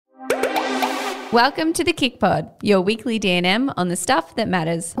Welcome to the Kick Pod, your weekly D&M on the stuff that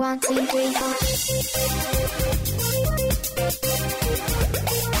matters. 1, 2, 3, 4.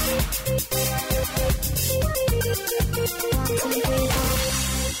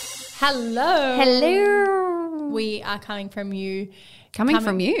 Hello. Hello. We are coming from you. Coming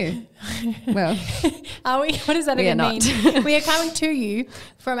from you? Well, Are we? What does that We even are mean? not. We are coming to you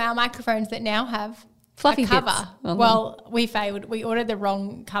from our microphones that now have Fluffy a cover. bits on Well, we failed. We ordered the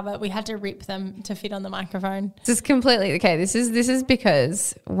wrong cover. We had to rip them to fit on the microphone. this is completely okay. This is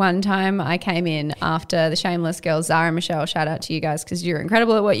because one time I came in after the Shameless girls, Zara and Michelle. Shout out to you guys because you're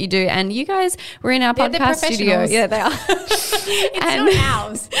incredible at what you do, and you guys were in our They're the podcast studio. professionals. Yeah, they are. It's not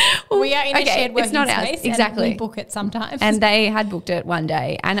ours. We are in a shared working it's not ours. space. Exactly. And we book it sometimes. And they had booked it one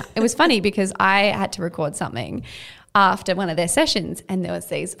day. And it was funny because I had to record something after one of their sessions and there was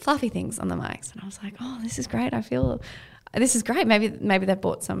these fluffy things on the mics. And I was like, oh, this is great. I feel this is great. Maybe they've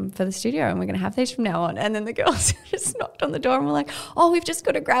bought some for the studio and we're going to have these from now on. And then the girls just knocked on the door and were like, oh, we've just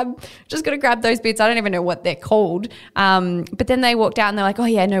got to grab those bits. I don't even know what they're called. But then they walked out and they're like, oh,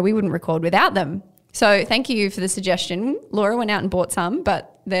 yeah, no, we wouldn't record without them. So thank you for the suggestion. Laura went out and bought some,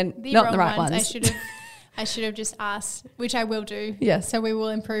 but they're not the right ones. I should have just asked, which I will do. Yes. So we will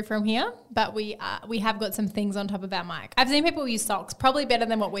improve from here, but we have got some things on top of our mic. I've seen people use socks, probably better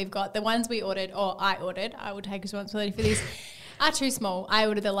than what we've got. The ones we ordered, or I ordered, I will take responsibility for these, are too small. I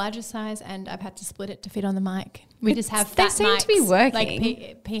ordered the larger size and I've had to split it to fit on the mic. We just have They fat seem mics, to be working.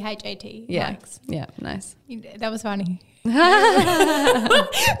 like PHAT Yeah. mics. Yeah. Nice. That was funny. That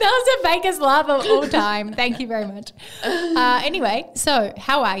was the fakest laugh of all time. Thank you very much. Anyway, so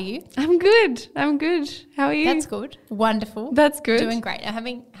how are you? I'm good. How are you? That's good. Wonderful. That's good. Doing great.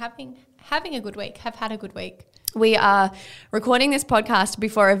 Having a good week. Have had a good week. We are recording this podcast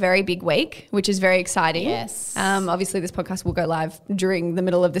before a very big week, which is very exciting. Yes. Obviously, this podcast will go live during the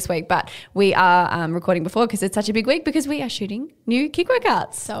middle of this week, but we are recording before because it's such a big week because we are shooting new kick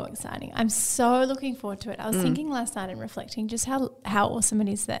workouts. So exciting. I'm so looking forward to it. I was thinking last night and reflecting just how awesome it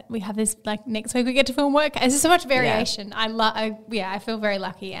is that we have this, like next week we get to film work. There's so much variation. I feel very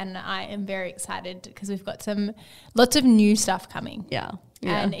lucky and I am very excited because we've got lots of new stuff coming. Yeah.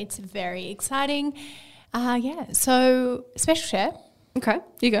 And it's very exciting. So special share. Okay,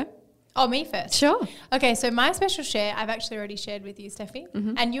 you go. Oh, me first. Sure. Okay, so my special share I've actually already shared with you, Steffi,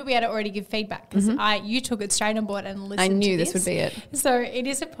 and you'll be able to already give feedback because you took it straight on board and listened to I knew this would be it. So it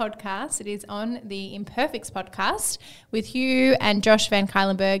is a podcast. It is on the Imperfects podcast with Hugh and Josh Van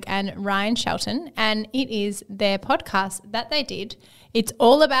Kylenberg and Ryan Shelton, and it is their podcast that they did. It's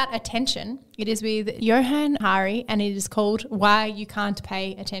all about attention. It is with Johan Hari and it is called Why You Can't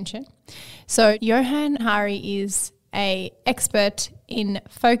Pay Attention. So Johan Hari is an expert in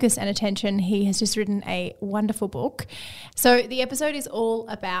focus and attention. He has just written a wonderful book. So the episode is all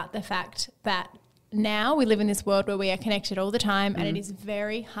about the fact that now we live in this world where we are connected all the time and it is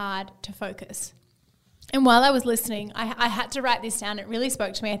very hard to focus. And while I was listening, I had to write this down. It really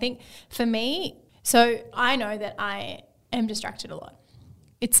spoke to me. I think for me, so I know that I am distracted a lot.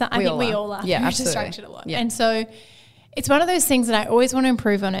 I think we all are. Yeah, We're absolutely. distracted a lot. Yeah. And so it's one of those things that I always want to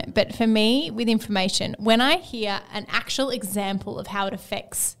improve on it. But for me, with information, when I hear an actual example of how it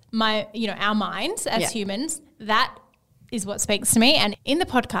affects our minds as humans, that is what speaks to me. And in the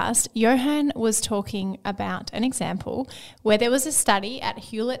podcast, Johan was talking about an example where there was a study at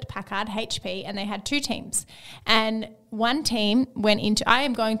Hewlett-Packard, HP, and they had two teams. And one team went into, I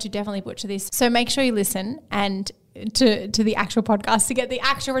am going to definitely butcher this, so make sure you listen and to the actual podcast to get the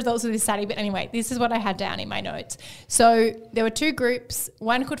actual results of this study. But anyway, this is what I had down in my notes. So there were two groups.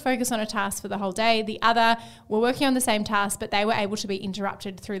 One could focus on a task for the whole day. The other were working on the same task, but they were able to be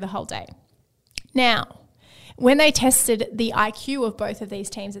interrupted through the whole day. Now, when they tested the IQ of both of these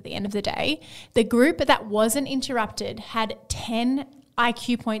teams at the end of the day, the group that wasn't interrupted had 10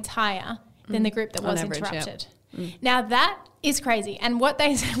 IQ points higher than the group that was average, interrupted. Now that is crazy. And what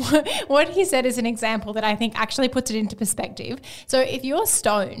he said is an example that I think actually puts it into perspective. So if you're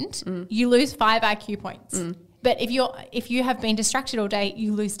stoned, you lose 5 IQ points. But if you have been distracted all day,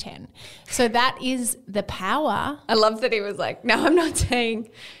 you lose 10. So that is the power. I love that he was like, no, I'm not saying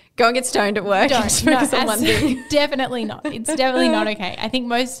go and get stoned at work. Just focus on one thing. Definitely not. It's definitely not okay. I think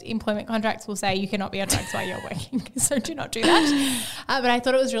most employment contracts will say you cannot be on drugs while you're working, so do not do that. But I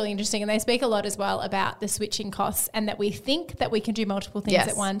thought it was really interesting, and they speak a lot as well about the switching costs and that we think that we can do multiple things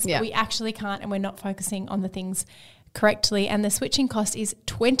at once, but we actually can't, and we're not focusing on the things correctly. And the switching cost is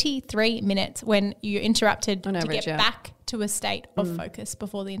 23 minutes when you're interrupted on average, to get back to a state of focus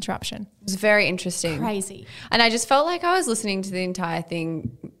before the interruption. It was very interesting. Crazy. And I just felt like I was listening to the entire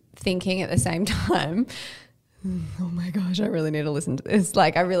thing thinking at the same time, oh my gosh, I really need to listen to this.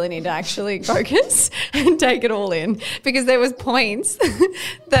 Like, I really need to actually focus and take it all in, because there was points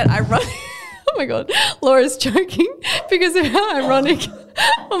that I run. Oh my God, Laura's choking because of how ironic.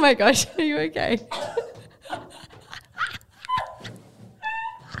 Oh my gosh, are you okay?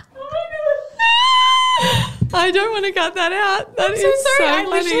 I don't want to cut that out. That I'm is so sorry. I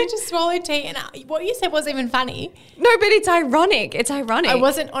funny. literally just swallowed tea, and what you said wasn't even funny. No, but it's ironic. It's ironic.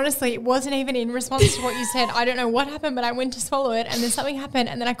 It wasn't even in response to what you said. I don't know what happened, but I went to swallow it, and then something happened,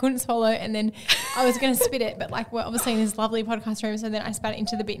 and then I couldn't swallow, and then I was going to spit it, but like we're obviously in this lovely podcast room, so then I spat it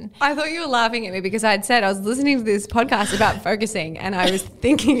into the bin. I thought you were laughing at me because I had said I was listening to this podcast about focusing, and I was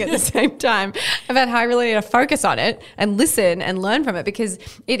thinking at the same time about how I really need to focus on it and listen and learn from it, because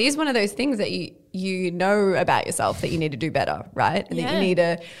it is one of those things that you know about yourself that you need to do better, right? And that you need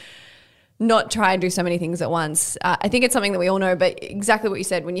to not try and do so many things at once. I think it's something that we all know, but exactly what you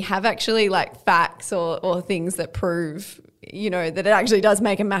said, when you have actually like facts or things that prove, you know, that it actually does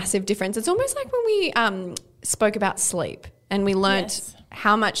make a massive difference. It's almost like when we spoke about sleep and we learnt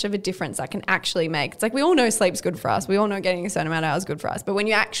how much of a difference that can actually make. It's like we all know sleep's good for us. We all know getting a certain amount of hours is good for us. But when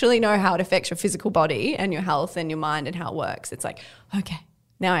you actually know how it affects your physical body and your health and your mind and how it works, it's like, okay,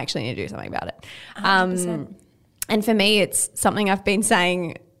 now I actually need to do something about it. 100%. And for me, it's something I've been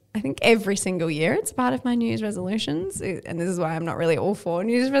saying, I think every single year. It's part of my New Year's resolutions. And this is why I'm not really all for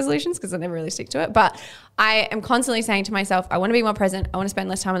New Year's resolutions, because I never really stick to it. But I am constantly saying to myself, I want to be more present. I want to spend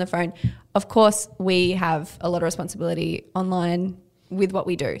less time on the phone. Of course, we have a lot of responsibility online with what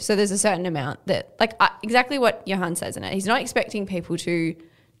we do. So there's a certain amount that, like exactly what Johan says in it. He's not expecting people to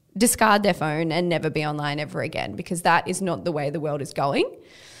discard their phone and never be online ever again, because that is not the way the world is going.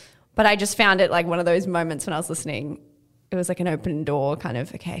 But I just found it like one of those moments when I was listening, it was like an open door kind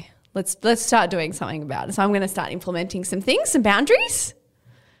of, okay, let's start doing something about it. So I'm going to start implementing some things, some boundaries.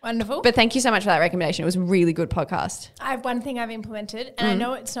 Wonderful. But thank you so much for that recommendation. It was a really good podcast. I have one thing I've implemented, and I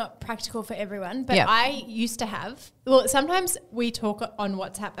know it's not practical for everyone, but I used to have, well, sometimes we talk on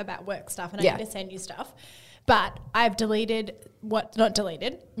WhatsApp about work stuff, and I need to send you stuff, but I've removed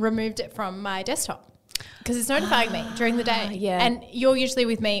it from my desktop. Because it's notifying me during the day. Yeah. And you're usually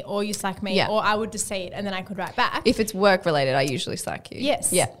with me, or you Slack me, or I would just see it and then I could write back. If it's work related, I usually Slack you.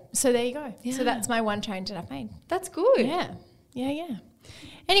 Yes. Yeah. So there you go. Yeah. So that's my one change that I've made. That's good. Yeah. Yeah.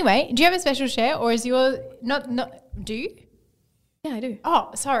 Anyway, do you have a special share, or is yours not do you? Yeah, I do.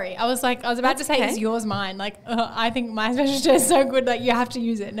 Oh, sorry. I was about to say, is yours mine? Like, I think my special share is so good, like you have to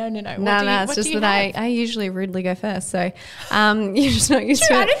use it. No. No, it's just that I usually rudely go first. So you're just not used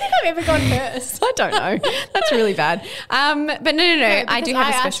to it. I don't think I've ever gone first. I don't know. That's really bad. But no. I do have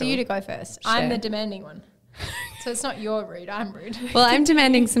a special. I asked you to go first. Sure. I'm the demanding one. So it's not your rude, I'm rude. Well, I'm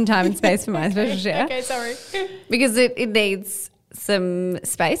demanding some time and space for my special share. Okay, sorry. Because it needs some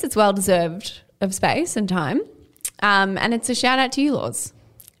space. It's well-deserved of space and time. And it's a shout out to you, Laws,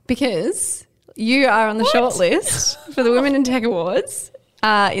 because you are on the short list for the Women in Tech Awards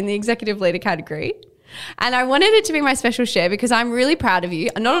in the Executive Leader category. And I wanted it to be my special share because I'm really proud of you.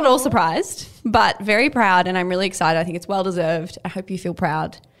 I'm not at all surprised, but very proud, and I'm really excited. I think it's well-deserved. I hope you feel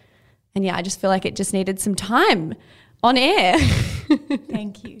proud. And yeah, I just feel like it just needed some time on air.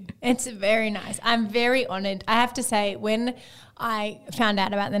 Thank you. It's very nice. I'm very honoured. I have to say, when I found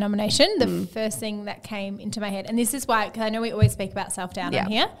out about the nomination, the first thing that came into my head, and this is why, because I know we always speak about self-doubt on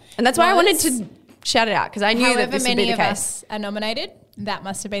here. And that's why I wanted to shout it out, because I knew that this would be the case. However many of us are nominated, that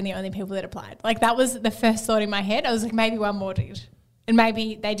must have been the only people that applied. Like, that was the first thought in my head. I was like, maybe one more did. And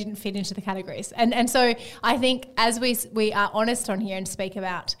maybe they didn't fit into the categories. And so I think as we are honest on here and speak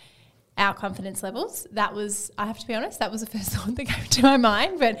about our confidence levels, that was, I have to be honest, that was the first thought that came to my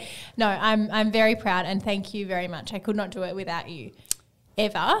mind. But no, I'm very proud, and thank you very much. I could not do it without you,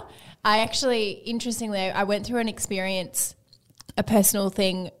 ever. I actually, interestingly, I went through an experience, a personal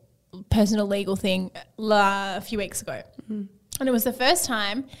legal thing a few weeks ago. And it was the first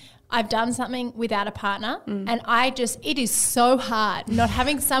time I've done something without a partner, and it is so hard not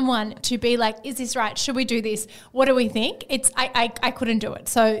having someone to be like, is this right? Should we do this? What do we think? I couldn't do it.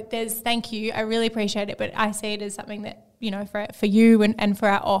 So thank you. I really appreciate it, but I see it as something that, you know, for you and for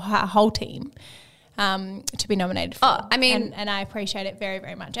our whole team, to be nominated for. Oh, I mean, and I appreciate it very,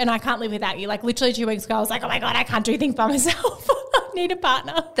 very much. And I can't live without you. Like, literally 2 weeks ago, I was like, oh my God, I can't do things by myself. I need a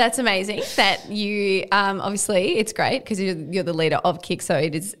partner. That's amazing that you, obviously it's great because you're the leader of Kick, so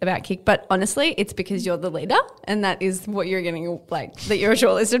it is about Kick, but honestly it's because you're the leader and that is what you're getting, like, that you're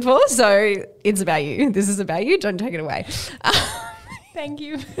shortlisted for, so it's about you. This is about you. Don't take it away. Thank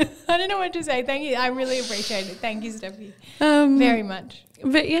you. I don't know what to say. Thank you. I really appreciate it. Thank you, Steffi. Very much.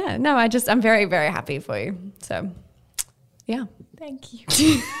 But yeah, no, I'm very, very happy for you. So yeah. Thank you.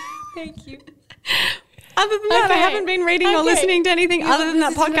 Thank you. other than that, I haven't been reading or listening to anything other than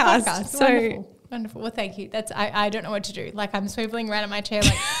that podcast. So wonderful. Well, thank you. I don't know what to do. Like I'm swiveling around in my chair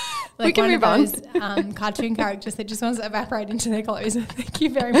like we can move on. Those, cartoon characters that just wants to evaporate into their clothes. Thank you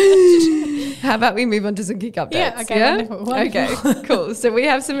very much. How about we move on to some kick updates? Yeah, okay, wonderful. Okay, cool. So we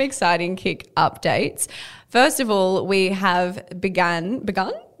have some exciting kick updates. First of all, we have begun.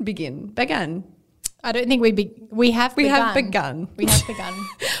 I don't think we have begun. We have begun. We have begun.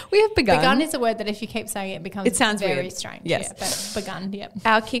 We have begun. Begun is a word that if you keep saying it becomes very weird. strange. Yes. Yeah, but begun, yep.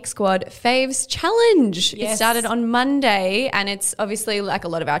 Our Kick Squad Faves Challenge. Yes. It started on Monday, and it's obviously like a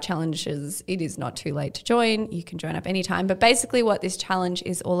lot of our challenges, it is not too late to join. You can join up anytime. But basically what this challenge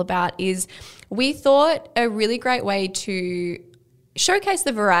is all about is we thought a really great way to showcase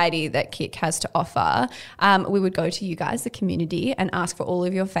the variety that Kick has to offer. We would go to you guys, the community, and ask for all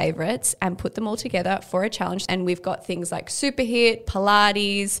of your favorites and put them all together for a challenge. And we've got things like Superhit,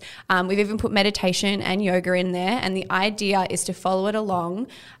 Pilates. We've even put meditation and yoga in there. And the idea is to follow it along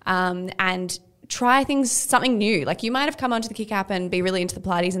and try something new. Like you might have come onto the Kick app and be really into the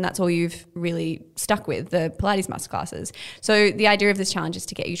Pilates and that's all you've really stuck with, the Pilates masterclasses. So the idea of this challenge is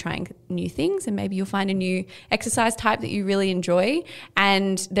to get you trying new things and maybe you'll find a new exercise type that you really enjoy.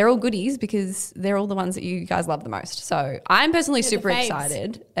 And they're all goodies because they're all the ones that you guys love the most. So I'm personally super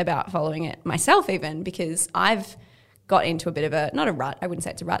excited about following it myself even because I've got into a bit of not a rut, I wouldn't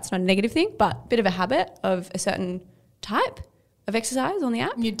say it's a rut, it's not a negative thing, but a bit of a habit of a certain type of exercise on the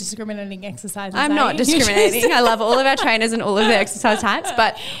app. You're discriminating exercises. I'm not discriminating. I love all of our trainers and all of their exercise types,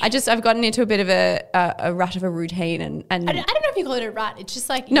 but I've gotten into a bit of a rut of a routine and I don't know if you call it a rut. It's just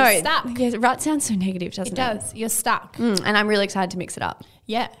like you're stuck. Yeah, rut sounds so negative, doesn't it? It does. You're stuck. And I'm really excited to mix it up.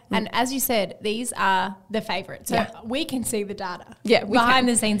 Yeah. And as you said, these are the favourites. So we can see the data. Yeah, behind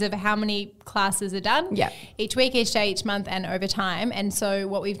the scenes of how many classes are done. Yeah. Each week, each day, each month and over time. And so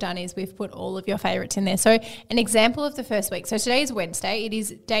what we've done is we've put all of your favourites in there. So an example of the first week. So today is Wednesday. It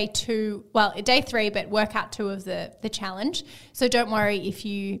is day 3, but workout 2 of the challenge. So don't worry if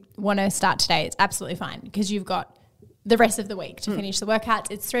you want to start today. It's absolutely fine because you've got the rest of the week to finish the workouts.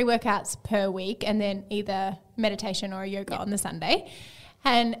 It's 3 workouts per week and then either meditation or yoga on the Sunday.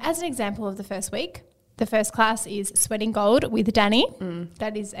 And as an example of the first week, the first class is Sweating Gold with Danny.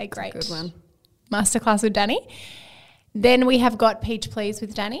 That is a great good one. Masterclass with Danny. Then we have got Peach Please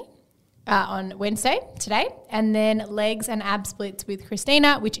with Danny on Wednesday, today. And then Legs and Ab Splits with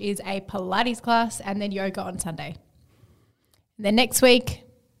Christina, which is a Pilates class, and then yoga on Sunday. And then next week,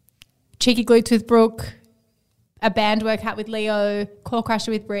 Cheeky Glutes with Brooke, a band workout with Leo, Core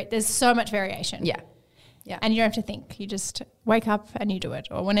Crusher with Britt. There's so much variation. Yeah. And you don't have to think. You just wake up and you do it,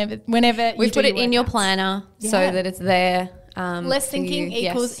 or whenever We've put it in your planner so that it's there. Less thinking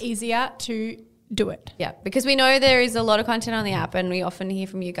equals easier to do it. Yeah, because we know there is a lot of content on the app and we often hear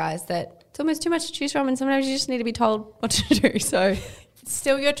from you guys that it's almost too much to choose from and sometimes you just need to be told what to do. So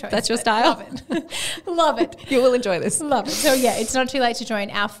still your choice. That's your style. Love it. Love it. You will enjoy this. Love it. So yeah, it's not too late to join.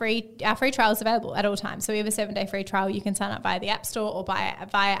 Our free trial is available at all times. So we have a 7-day free trial. You can sign up via the App Store or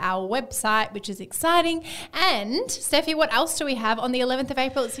via our website, which is exciting. And Steffi, what else do we have on the 11th of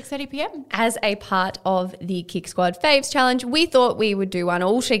April at 6:30 p.m? As a part of the Kick Squad Faves Challenge, we thought we would do one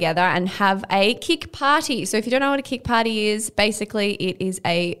all together and have a kick party. So if you don't know what a kick party is, basically it is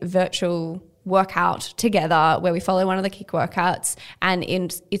a virtual workout together where we follow one of the Kick workouts and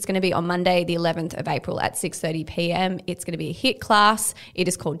it's going to be on Monday the 11th of April at 6:30 p.m. It's going to be a HIIT class. It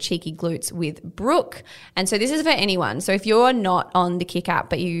is called Cheeky Glutes with Brooke, and so this is for anyone. So if you're not on the Kick app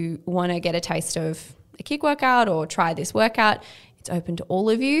but you want to get a taste of a Kick workout or try this workout, it's open to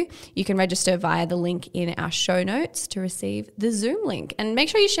all of you. You can register via the link in our show notes to receive the Zoom link, and make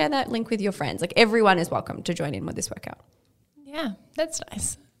sure you share that link with your friends. Like everyone is welcome to join in with this workout. Yeah, that's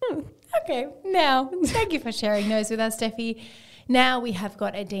nice. Okay, now thank you for sharing those with us, Steffi. Now we have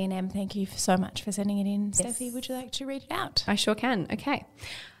got a D&M. Thank you so much for sending it in. Yes. Steffi, would you like to read it out? I sure can. Okay.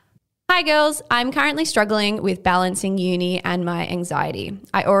 Hi girls, I'm currently struggling with balancing uni and my anxiety.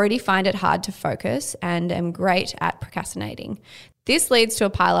 I already find it hard to focus and am great at procrastinating. This leads to a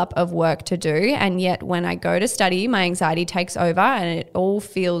pile-up of work to do, and yet when I go to study, my anxiety takes over and it all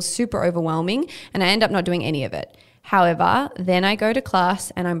feels super overwhelming and I end up not doing any of it. However, then I go to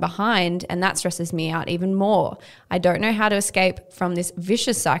class and I'm behind and that stresses me out even more. I don't know how to escape from this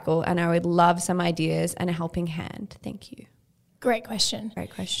vicious cycle and I would love some ideas and a helping hand. Thank you. Great question.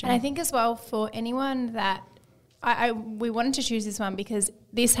 Great question. And I think as well for anyone that we wanted to choose this one because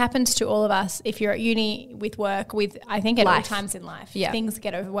this happens to all of us if you're at uni with work, with I think at all times in life. Yeah. Things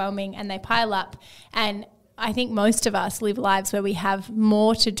get overwhelming and they pile up, and I think most of us live lives where we have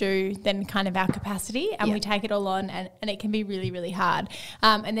more to do than kind of our capacity, and we take it all on, and it can be really, really hard.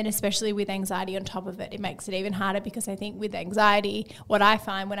 And then especially with anxiety on top of it, it makes it even harder, because I think with anxiety, what I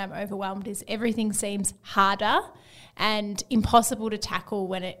find when I'm overwhelmed is everything seems harder and impossible to tackle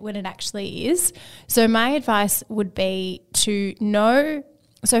when it actually is. So my advice would be to know,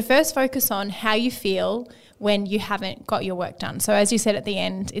 so first focus on how you feel when you haven't got your work done. So as you said at the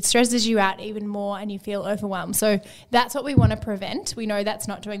end, it stresses you out even more and you feel overwhelmed. So that's what we want to prevent. We know that's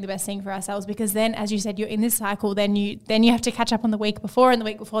not doing the best thing for ourselves, because then, as you said, you're in this cycle, then you have to catch up on the week before and the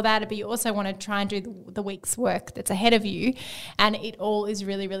week before that, but you also want to try and do the week's work that's ahead of you, and it all is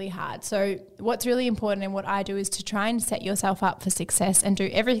really, really hard. So what's really important, and what I do, is to try and set yourself up for success and do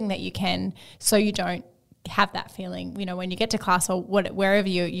everything that you can so you don't have that feeling, when you get to class or wherever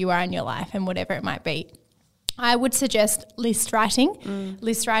you are in your life and whatever it might be. I would suggest list writing.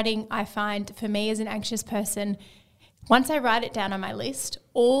 List writing, I find, for me as an anxious person, once I write it down on my list,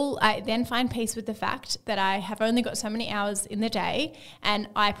 I then find peace with the fact that I have only got so many hours in the day, and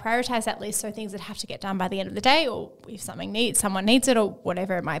I prioritize that list, so things that have to get done by the end of the day, or if someone needs it, or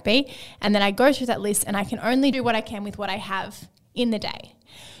whatever it might be. And then I go through that list, and I can only do what I can with what I have in the day.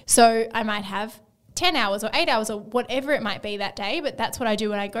 So I might have 10 hours or 8 hours or whatever it might be that day, but that's what I do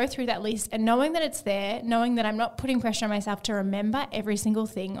when I go through that list, and knowing that it's there, knowing that I'm not putting pressure on myself to remember every single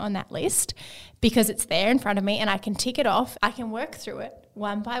thing on that list, because it's there in front of me and I can tick it off. I can work through it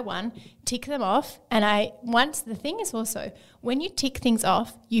one by one, tick them off. And the thing is also, when you tick things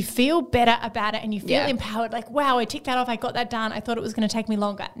off, you feel better about it and you feel empowered, like, wow, I ticked that off, I got that done, I thought it was going to take me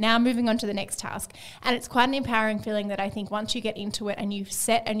longer. Now I'm moving on to the next task. And it's quite an empowering feeling that I think once you get into it and you've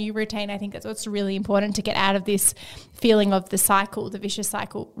set a new routine, I think that's what's really important to get out of this feeling of the cycle, the vicious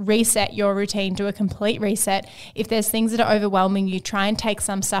cycle. Reset your routine, do a complete reset. If there's things that are overwhelming you, try and take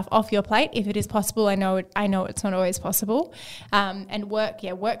some stuff off your plate if it is possible. I know it's not always possible. And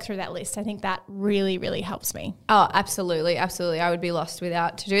work through that list. I think that really, really helps me. Oh, absolutely. Absolutely. I would be lost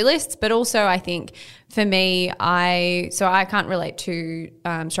without to-do lists. But also I think for me, I can't relate to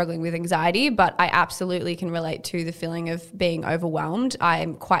struggling with anxiety, but I absolutely can relate to the feeling of being overwhelmed.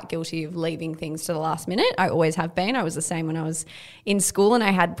 I'm quite guilty of leaving things to the last minute. I always have been. I was the same when I was in school and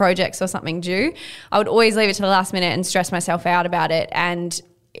I had projects or something due. I would always leave it to the last minute and stress myself out about it. And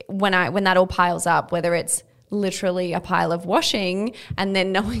when that all piles up, whether it's literally a pile of washing, and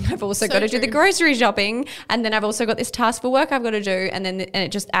then knowing I've also got to do the grocery shopping, and then I've also got this task for work I've got to do, and it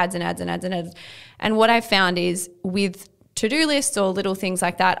just adds and adds and adds and adds. And what I've found is with to-do lists or little things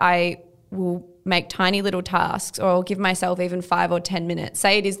like that, I will make tiny little tasks, or I'll give myself even 5 or 10 minutes.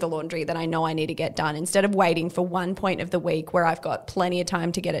 Say it is the laundry that I know I need to get done. Instead of waiting for one point of the week where I've got plenty of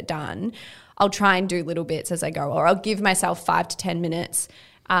time to get it done, I'll try and do little bits as I go, or I'll give myself 5 to 10 minutes.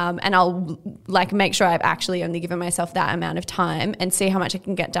 And I'll make sure I've actually only given myself that amount of time and see how much I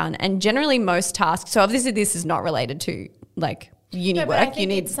can get done. And generally most tasks, so obviously this is not related to uni work. You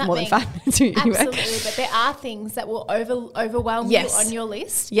need more than 5 minutes of uni work. Absolutely, but there are things that will overwhelm you on your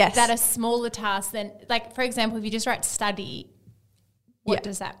list that are smaller tasks than, for example, if you just write study, what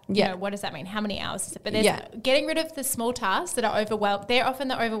does that what does that mean? How many hours is it? But there's getting rid of the small tasks that are overwhelmed. They're often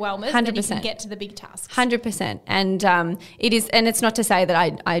the overwhelmers. 100%. Then you can get to the big tasks. 100%. And it is, and it's not to say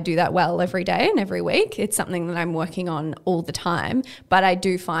that I do that well every day and every week. It's something that I'm working on all the time. But I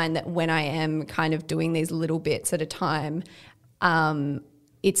do find that when I am kind of doing these little bits at a time,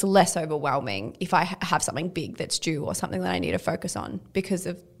 it's less overwhelming if I have something big that's due or something that I need to focus on, because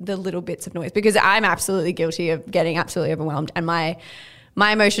of the little bits of noise. Because I'm absolutely guilty of getting absolutely overwhelmed, and my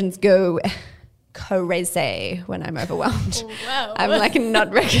emotions go crazy when I'm overwhelmed. Wow. I'm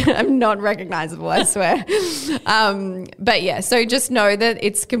I'm not recognizable, I swear. But yeah, so just know that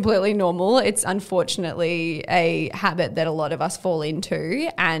it's completely normal. It's unfortunately a habit that a lot of us fall into,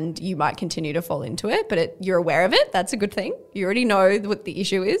 and you might continue to fall into it, but you're aware of it. That's a good thing. You already know what the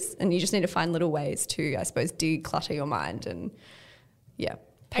issue is, and you just need to find little ways to, I suppose, declutter your mind and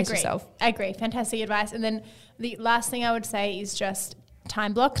pace yourself. I agree. Fantastic advice. And then the last thing I would say is just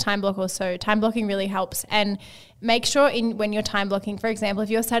time blocking really helps. And make sure when you're time blocking, for example, if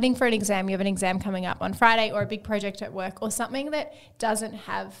you're studying for an exam, you have an exam coming up on Friday, or a big project at work, or something that doesn't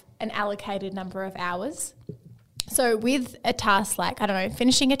have an allocated number of hours. So with a task like,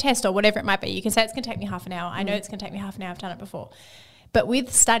 finishing a test or whatever it might be, you can say it's going to take me half an hour. I know it's going to take me half an hour. I've done it before. But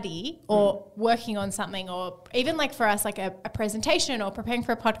with study or working on something, or even for us, a presentation or preparing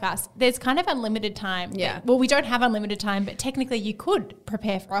for a podcast, there's kind of unlimited time. Yeah. Well, we don't have unlimited time, but technically you could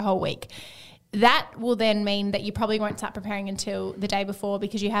prepare for a whole week. that will then mean that you probably won't start preparing until the day before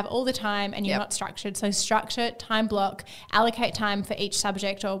because you have all the time and you're not structured. So structure, time block, allocate time for each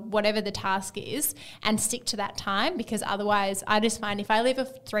subject or whatever the task is and stick to that time, because otherwise I just find if I leave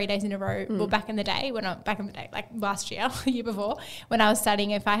 3 days in a row, well, back in the day, like last year, the year before, when I was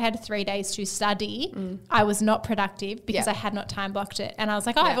studying, if I had 3 days to study, I was not productive because I had not time blocked it. And I was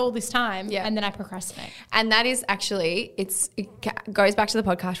like, I have all this time and then I procrastinate. And that is actually, it goes back to the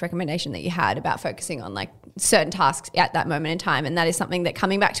podcast recommendation that you had about focusing on like certain tasks at that moment in time. And that is something that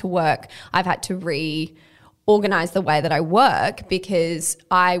coming back to work, I've had to reorganize the way that I work, because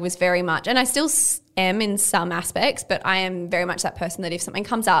I was very much, and I still am in some aspects, but I am very much that person that if something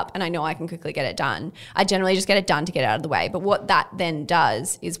comes up and I know I can quickly get it done, I generally just get it done to get it out of the way. But what that then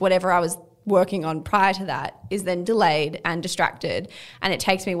does is whatever I was working on prior to that is then delayed and distracted, and it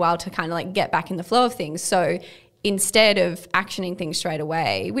takes me a while to kind of like get back in the flow of things. So instead of actioning things straight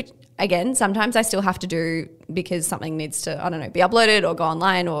away, which again, sometimes I still have to do because something needs to, I don't know, be uploaded or go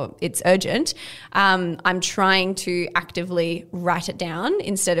online or it's urgent, I'm trying to actively write it down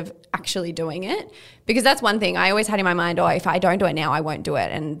instead of actually doing it, because that's one thing I always had in my mind, if I don't do it now, I won't do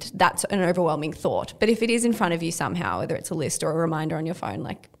it. And that's an overwhelming thought. But if it is in front of you somehow, whether it's a list or a reminder on your phone,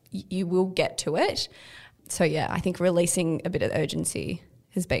 like you will get to it. So yeah, I think releasing a bit of urgency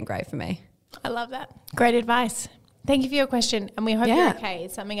has been great for me. I love that. Great advice. Thank you for your question. And we hope you're okay.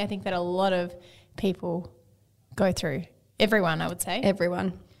 It's something I think that a lot of people go through. Everyone, I would say.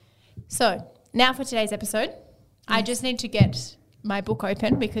 Everyone. So now for today's episode, I just need to get my book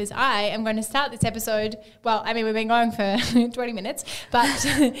open because I am going to start this episode. Well, I mean, we've been going for 20 minutes, but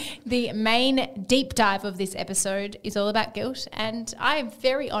the main deep dive of this episode is all about guilt. And I am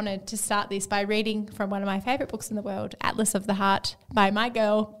very honoured to start this by reading from one of my favourite books in the world, Atlas of the Heart, by my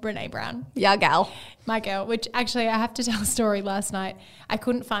girl, Brené Brown. Yeah, gal. My girl, which actually I have to tell a story last night. I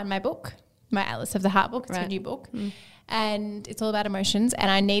couldn't find my book, my Atlas of the Heart book. It's her new book. And it's all about emotions,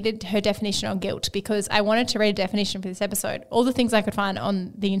 and I needed her definition on guilt because I wanted to read a definition for this episode. All the things I could find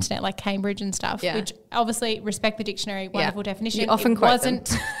on the internet, like Cambridge and stuff, which obviously respect the dictionary, wonderful definition. You often it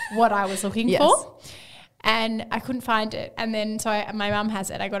wasn't what I was looking for. And I couldn't find it. And then my mum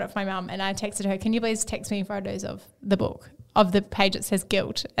has it. I got it from my mum and I texted her, can you please text me photos of the book, of the page that says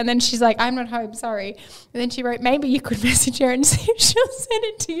guilt? And then she's like, I'm not home, sorry. And then she wrote, maybe you could message her and see if she'll send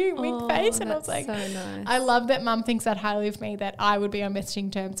it to you, wink face. And I was like, so nice. I love that mum thinks that highly of me, that I would be on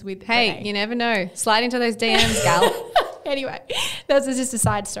messaging terms with Renee. You never know. Slide into those DMs, gal. Anyway, that's just a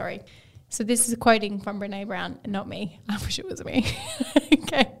side story. So this is a quoting from Brené Brown, not me. I wish it was me.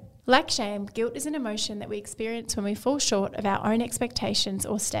 Okay. Like shame, guilt is an emotion that we experience when we fall short of our own expectations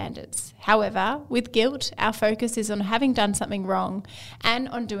or standards. However, with guilt, our focus is on having done something wrong and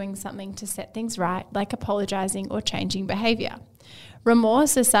on doing something to set things right, like apologising or changing behaviour.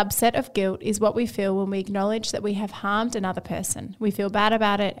 Remorse, a subset of guilt, is what we feel when we acknowledge that we have harmed another person. We feel bad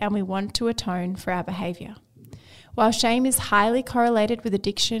about it and we want to atone for our behaviour. While shame is highly correlated with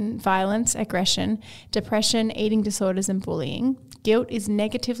addiction, violence, aggression, depression, eating disorders and bullying, guilt is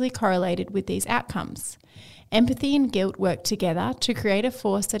negatively correlated with these outcomes. Empathy and guilt work together to create a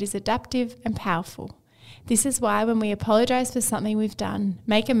force that is adaptive and powerful. This is why when we apologise for something we've done,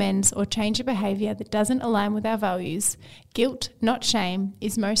 make amends or change a behaviour that doesn't align with our values, guilt, not shame,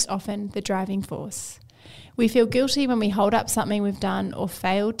 is most often the driving force. We feel guilty when we hold up something we've done or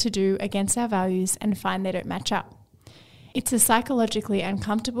failed to do against our values and find they don't match up. It's a psychologically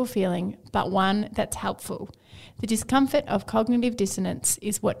uncomfortable feeling, but one that's helpful. The discomfort of cognitive dissonance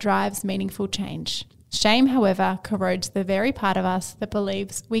is what drives meaningful change. Shame, however, corrodes the very part of us that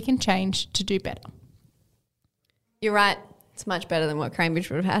believes we can change to do better. You're right. It's much better than what Cambridge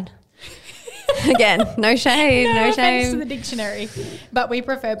would have had. Again, no shade, no shame. Thanks to the dictionary, but we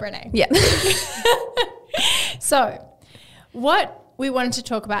prefer Brené. Yeah. So, what we wanted to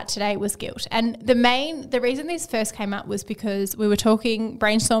talk about today was guilt. And the reason this first came up was because we were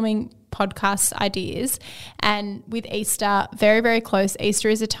brainstorming podcast ideas, and with Easter very, very close, Easter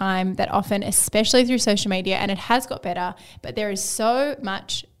is a time that often, especially through social media, and it has got better, but there is so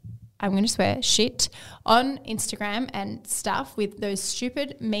much, I'm going to swear, shit on Instagram and stuff with those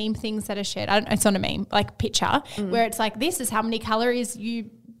stupid meme things that are shared. It's not a meme, like picture, where it's like, this is how many calories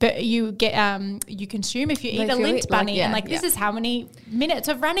you consume if you eat a Lindt bunny, and this is how many minutes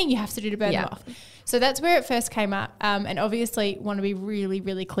of running you have to do to burn them off. So that's where it first came up, and obviously want to be really,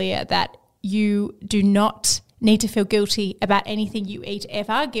 really clear that you do not need to feel guilty about anything you eat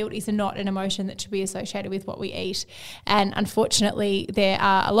ever. Guilt is not an emotion that should be associated with what we eat, and unfortunately there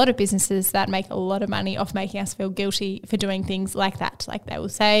are a lot of businesses that make a lot of money off making us feel guilty for doing things like that. Like they will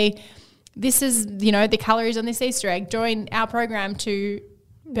say, this is, the calories on this Easter egg, join our program to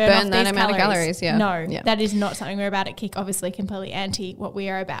burn off that these amount of calories. Yeah. No, Yeah. that is not something we're about at Kick, obviously completely anti what we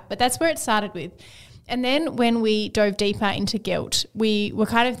are about. But that's where it started with. And then when we dove deeper into guilt, we were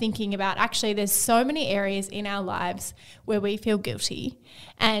kind of thinking about actually there's so many areas in our lives where we feel guilty.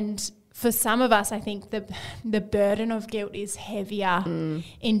 And for some of us, I think the burden of guilt is heavier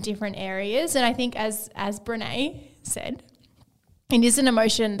in different areas. And I think as Brené said, it is an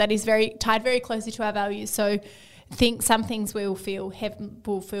emotion that is tied very closely to our values. So think some things we'll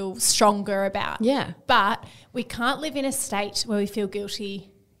feel stronger about. Yeah. But we can't live in a state where we feel guilty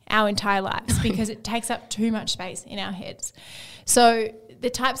our entire lives because it takes up too much space in our heads. So the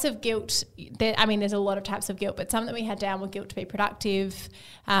types of guilt, there's a lot of types of guilt, but some that we had down were guilt to be productive,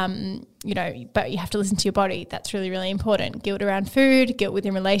 but you have to listen to your body. That's really, really important. Guilt around food, guilt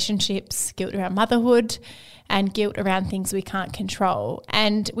within relationships, guilt around motherhood, and guilt around things we can't control.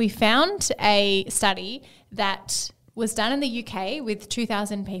 And we found a study that was done in the UK with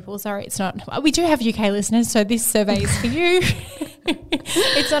 2,000 people. Sorry, it's not. We do have UK listeners, so this survey is for you.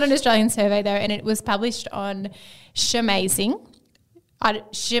 It's not an Australian survey, though, and it was published on Shemazing,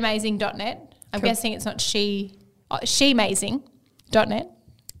 shemazing.net. I'm guessing it's not shemazing.net.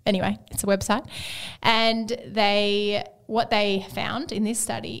 Anyway, it's a website. And what they found in this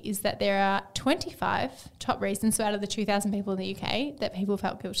study is that there are 25 top reasons, so out of the 2,000 people in the UK, that people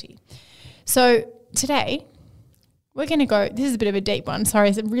felt guilty. So today, we're going to go, this is a bit of a deep one.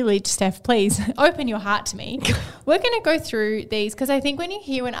 Sorry, really, Steph, please open your heart to me. We're going to go through these because I think when you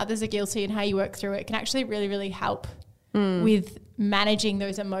hear when others are guilty and how you work through it, it can actually really, really help with managing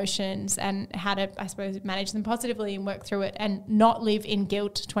those emotions and how to, I suppose, manage them positively and work through it and not live in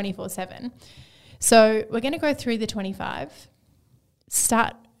guilt 24/7. So we're going to go through the 25.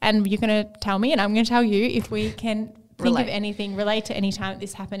 And you're going to tell me and I'm going to tell you if we can think of anything, relate to any time that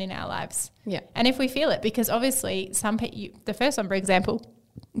this happened in our lives. Yeah. And if we feel it, because obviously the first one, for example,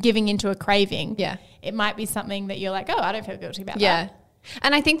 giving into a craving. Yeah. It might be something that you're like, oh, I don't feel guilty about that. Yeah.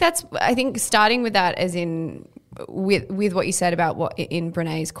 And I think starting with that as in with what you said about what in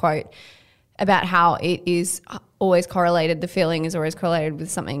Brené's quote about how it is always correlated, the feeling is always correlated with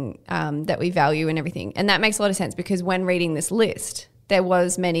something that we value and everything. And that makes a lot of sense because when reading this list, there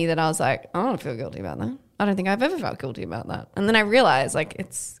was many that I was like, I don't feel guilty about that. I don't think I've ever felt guilty about that. And then I realized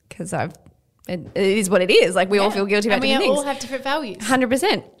it's because it is what it is. Like we all feel guilty about different things. And we all have different values.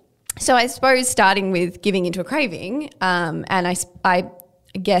 100%. So I suppose starting with giving into a craving, and I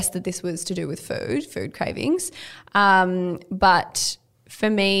guess that this was to do with food cravings. But for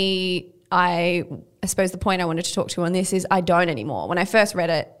me, I suppose the point I wanted to talk to on this is I don't anymore. When I first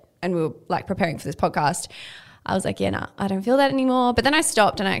read it and we were like preparing for this podcast, I was like, I don't feel that anymore. But then I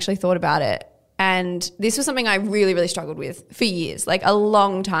stopped and I actually thought about it. And this was something I really, really struggled with for years, like a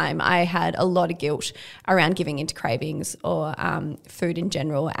long time. I had a lot of guilt around giving into cravings or food in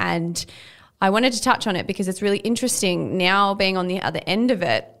general. And I wanted to touch on it because it's really interesting now being on the other end of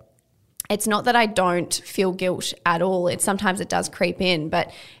it. It's not that I don't feel guilt at all. Sometimes it does creep in,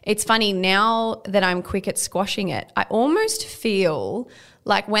 but it's funny now that I'm quick at squashing it. I almost feel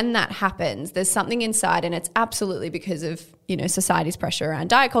like when that happens, there's something inside, and it's absolutely because of, society's pressure around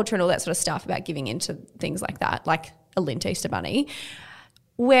diet culture and all that sort of stuff about giving into things like that, like a Lindt Easter bunny,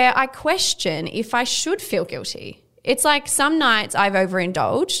 where I question if I should feel guilty. It's like some nights I've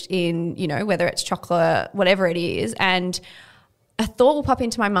overindulged in, whether it's chocolate, whatever it is, and a thought will pop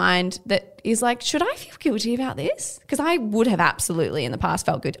into my mind that is like, should I feel guilty about this? Because I would have absolutely in the past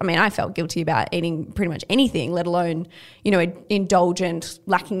felt good. I mean, I felt guilty about eating pretty much anything, let alone, indulgent,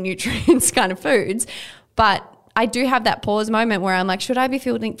 lacking nutrients kind of foods. But I do have that pause moment where I'm like, should I be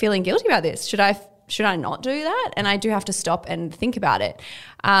feeling guilty about this? Should I not do that? And I do have to stop and think about it,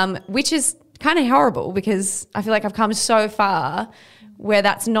 which is kind of horrible because I feel like I've come so far where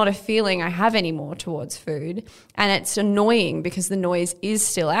that's not a feeling I have anymore towards food. And it's annoying because the noise is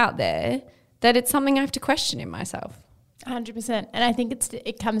still out there, that it's something I have to question in myself. 100%. And I think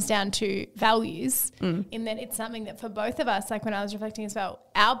it comes down to values in that it's something that for both of us, like when I was reflecting as well,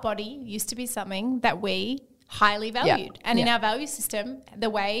 our body used to be something that we highly valued. And in our value system,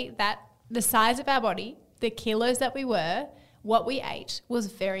 the size of our body, the kilos that we were, what we ate was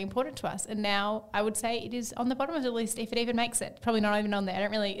very important to us. And now I would say it is on the bottom of the list if it even makes it. Probably not even on there. I don't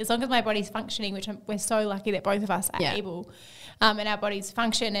really, as long as my body's functioning, which we're so lucky that both of us are able, and our bodies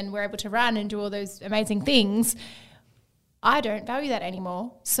function and we're able to run and do all those amazing things, I don't value that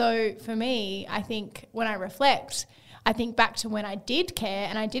anymore. So for me, I think when I reflect, I think back to when I did care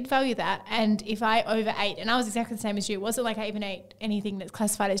and I did value that. And if I overate, and I was exactly the same as you, it wasn't like I even ate anything that's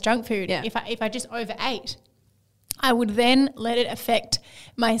classified as junk food. Yeah. If I just overate, I would then let it affect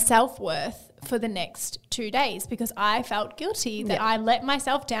my self-worth for the next 2 days because I felt guilty that I let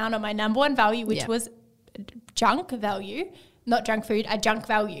myself down on my number one value, which was junk value. Not junk food, a junk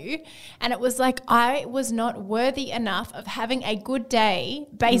value. And it was like I was not worthy enough of having a good day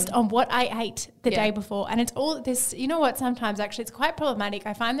based on what I ate the day before. And it's all this, you know what, sometimes actually it's quite problematic.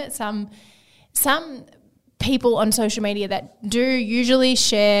 I find that some people on social media that do usually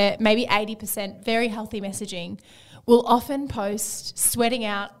share maybe 80% very healthy messaging will often post sweating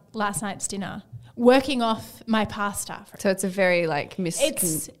out last night's dinner, working off my pasta. So it's a very like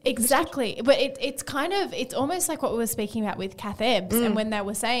It's exactly, but it's kind of, it's almost like what we were speaking about with Kath Ebbs and when they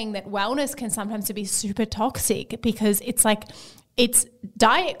were saying that wellness can sometimes be super toxic because it's like, it's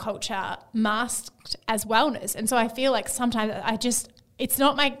diet culture masked as wellness. And so I feel like sometimes it's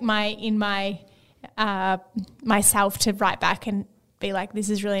not myself to write back and be like, this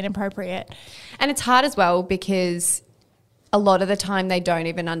is really inappropriate. And it's hard as well because a lot of the time they don't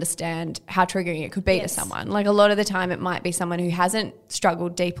even understand how triggering it could be to someone. Like a lot of the time it might be someone who hasn't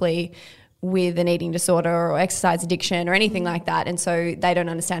struggled deeply with an eating disorder or exercise addiction or anything like that. And so they don't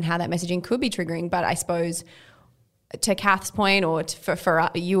understand how that messaging could be triggering. But I suppose to Kath's point or for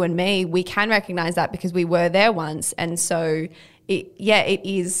you and me, we can recognize that because we were there once. And so it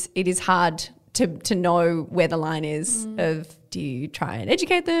is hard to know where the line is of, do you try and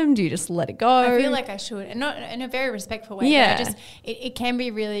educate them? Do you just let it go? I feel like I should, and not in a very respectful way. Yeah. But it can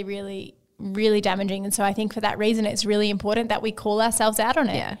be really, really, really damaging. And so I think for that reason, it's really important that we call ourselves out on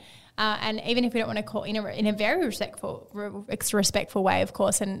it. Yeah. And even if we don't want to call in a very respectful way, of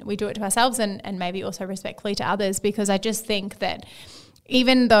course, and we do it to ourselves and maybe also respectfully to others, because I just think that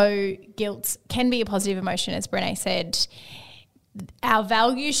even though guilt can be a positive emotion, as Brené said, our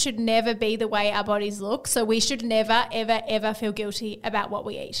values should never be the way our bodies look. So we should never, ever, ever feel guilty about what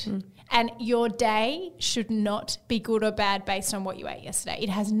we eat. And your day should not be good or bad based on what you ate yesterday. It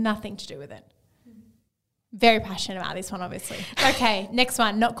has nothing to do with it. Very passionate about this one, obviously. Okay, next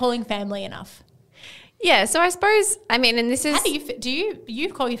one, not calling family enough. Yeah, so I suppose, I mean, and this is... How do you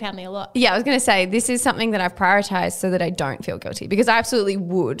call your family a lot? Yeah, I was going to say, this is something that I've prioritized so that I don't feel guilty, because I absolutely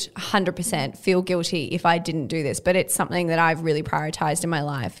would 100% feel guilty if I didn't do this, but it's something that I've really prioritized in my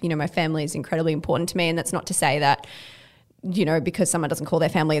life. You know, my family is incredibly important to me, and that's not to say that, you know, because someone doesn't call their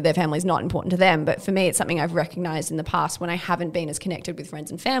family is not important to them. But for me, it's something I've recognized in the past when I haven't been as connected with friends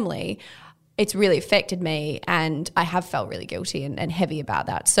and family. It's really affected me, and I have felt really guilty and heavy about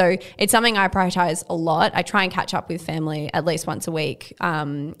that. So it's something I prioritize a lot. I try and catch up with family at least once a week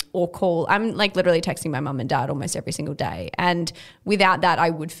or call. I'm like literally texting my mum and dad almost every single day. And without that, I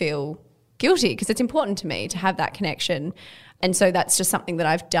would feel guilty because it's important to me to have that connection. And so that's just something that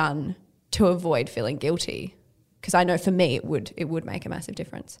I've done to avoid feeling guilty, because I know for me it would make a massive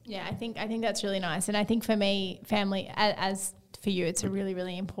difference. Yeah, I think that's really nice. And I think for me, family, as for you, it's a really,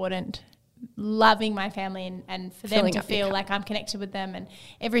 really important, loving my family and for them to feel like I'm connected with them, and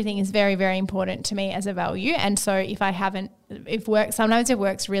everything is very, very important to me as a value. And so sometimes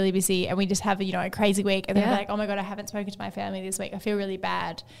work's really busy and we just have a crazy week, and then I'm like, oh my God, I haven't spoken to my family this week. I feel really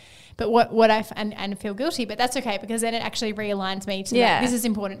bad. But and feel guilty, but that's okay, because then it actually realigns me to that. This is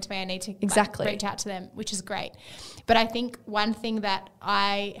important to me. I need to reach out to them, which is great. But I think one thing that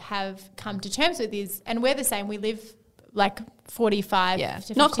I have come to terms with is, and we're the same, we live like 45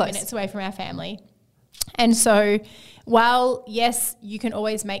 to 50 minutes away from our family. And so while, yes, you can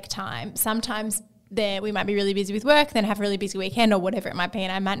always make time, sometimes we might be really busy with work, then have a really busy weekend or whatever it might be,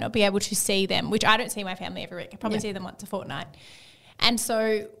 and I might not be able to see them, which I don't see my family every week. I probably see them once a fortnight. And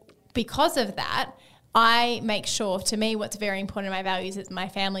so because of that, I make sure, to me, what's very important in my values is my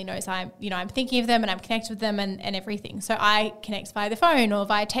family knows I'm thinking of them and I'm connected with them and everything. So I connect via the phone or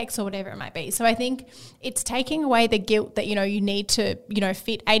via text or whatever it might be. So I think it's taking away the guilt that, you need to,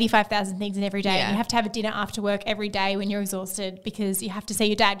 fit 85,000 things in every day. And you have to have a dinner after work every day when you're exhausted because you have to see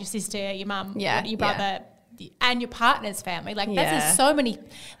your dad, your sister, your mum, your brother, and your partner's family. That's so many,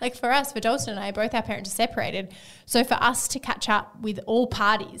 for us, for Dalton and I, both our parents are separated. So for us to catch up with all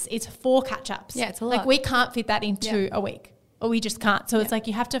parties, it's 4 catch-ups. Yeah, it's a lot. We can't fit that into a week, or we just can't. So it's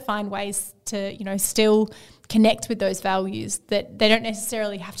you have to find ways to, still connect with those values, that they don't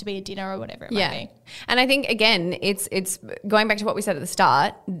necessarily have to be a dinner or whatever it might be. And I think, again, it's going back to what we said at the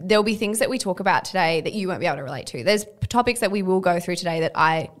start, there'll be things that we talk about today that you won't be able to relate to. There's topics that we will go through today that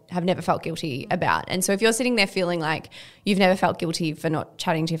I have never felt guilty about. And so if you're sitting there feeling like you've never felt guilty for not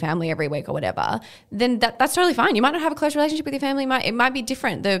chatting to your family every week or whatever, then that's totally fine. You might not have a close relationship with your family. It might be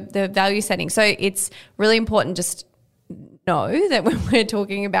different, the value setting. So it's really important just know that when we're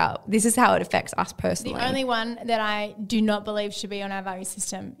talking about this is how it affects us personally. The only one that I do not believe should be on our value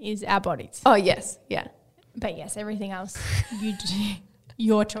system is our bodies. Oh, yes. Yeah. But yes, everything else,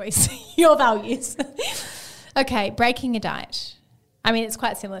 your choice, your values. Okay, breaking a diet. I mean, it's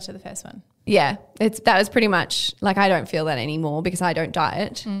quite similar to the first one. Yeah, that was pretty much like I don't feel that anymore because I don't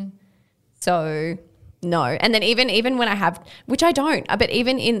diet. So no. And then even when I have, which I don't, but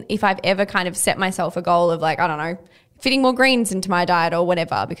even if I've ever kind of set myself a goal of like, I don't know, fitting more greens into my diet or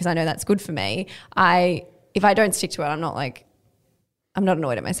whatever, because I know that's good for me, if I don't stick to it, I'm not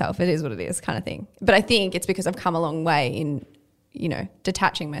annoyed at myself. It is what it is kind of thing. But I think it's because I've come a long way in,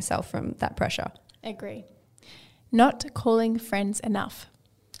 detaching myself from that pressure. Agree. Not calling friends enough.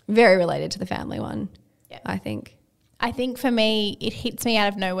 Very related to the family one, Yep. I think. I think for me, it hits me out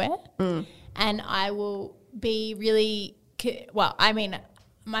of nowhere and I will be really,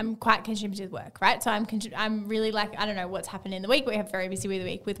 I'm quite consumed with work, right? So I'm really like, I don't know what's happened in the week, but we have a very busy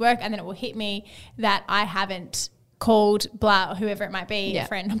week with work, and then it will hit me that I haven't called blah, or whoever it might be, a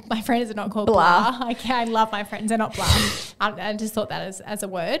friend. My friend is not called blah. I love my friends. They're not blah. I just thought that as a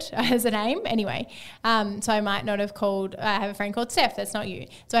word, as a name. Anyway, so I might not have called, I have a friend called Steph. That's not you.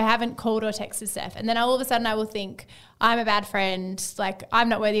 So I haven't called or texted Steph. And then all of a sudden I will think, I'm a bad friend. Like, I'm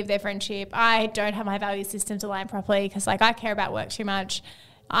not worthy of their friendship. I don't have my value systems aligned properly because like I care about work too much.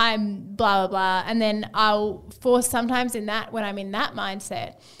 I'm blah, blah, blah. And then I'll force sometimes when I'm in that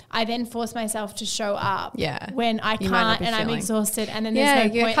mindset, I then force myself to show up when I can't and I'm exhausted, and then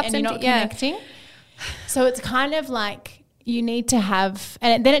there's no point and you're not connecting. So it's kind of like you need to have,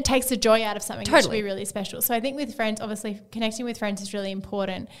 and then it takes the joy out of something which should be really special. So I think with friends, obviously connecting with friends is really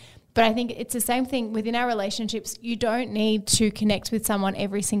important. But I think it's the same thing within our relationships. You don't need to connect with someone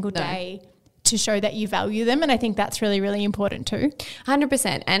every single day to show that you value them. And I think that's really, really important too.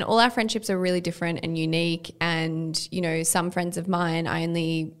 100%. And all our friendships are really different and unique. And, some friends of mine, I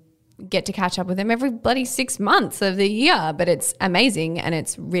only get to catch up with them every bloody 6 months of the year, but it's amazing. And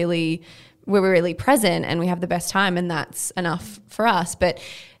it's really, we're really present and we have the best time, and that's enough for us. But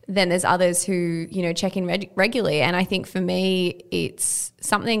then there's others who, check in regularly. And I think for me, it's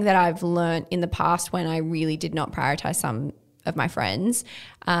something that I've learned in the past when I really did not prioritize some of my friends.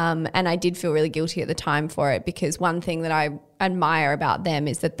 And I did feel really guilty at the time for it, because one thing that I admire about them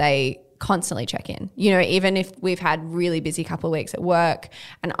is that they constantly check in. Even if we've had really busy couple of weeks at work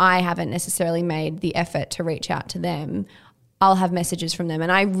and I haven't necessarily made the effort to reach out to them, I'll have messages from them.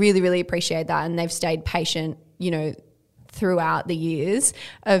 And I really, really appreciate that. And they've stayed patient, throughout the years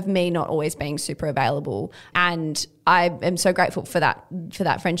of me not always being super available. And I am so grateful for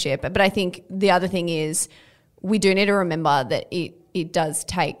that friendship. But I think the other thing is, we do need to remember that it does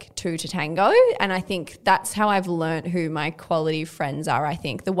take two to tango. And I think that's how I've learnt who my quality friends are. I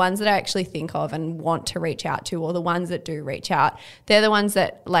think the ones that I actually think of and want to reach out to, or the ones that do reach out, they're the ones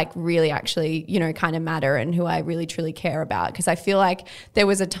that like really actually, kind of matter and who I really truly care about. Because I feel like there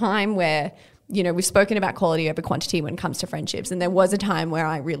was a time where, we've spoken about quality over quantity when it comes to friendships. And there was a time where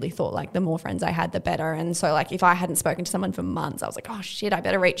I really thought like the more friends I had, the better. And so like if I hadn't spoken to someone for months, I was like, oh shit, I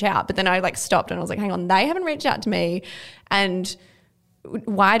better reach out. But then I like stopped and I was like, hang on, they haven't reached out to me. And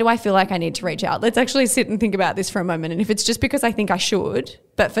why do I feel like I need to reach out? Let's actually sit and think about this for a moment. And if it's just because I think I should,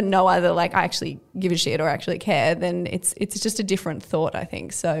 but for no other, like I actually give a shit or actually care, then it's just a different thought, I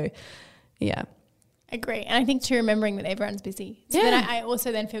think. So yeah. Agree. And I think too, remembering that everyone's busy. So then I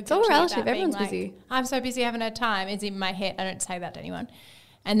also then feel guilty. It's all relative. About everyone's being busy. Like, I'm so busy, I haven't had time. It's in my head. I don't say that to anyone.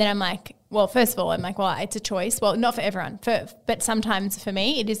 And then I'm like, well, first of all, I'm like, well, it's a choice. Well, not for everyone, but sometimes for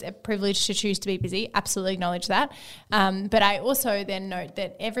me, it is a privilege to choose to be busy. Absolutely acknowledge that. But I also then note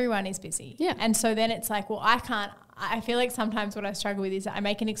that everyone is busy. Yeah. And so then it's like, well, I feel like sometimes what I struggle with is I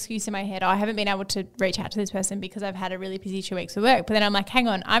make an excuse in my head. Oh, I haven't been able to reach out to this person because I've had a really busy 2 weeks of work. But then I'm like, hang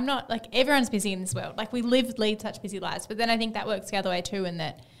on, I'm not, like, everyone's busy in this world. Like, we lead such busy lives. But then I think that works the other way too, in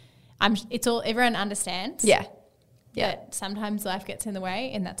that everyone understands. Yeah. But sometimes life gets in the way,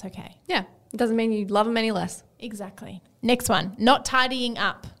 and that's okay. Yeah. It doesn't mean you love them any less. Exactly. Next one, not tidying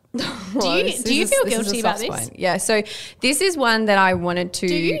up. Well, do you feel guilty about this? Point. Yeah. So this is one that I wanted to.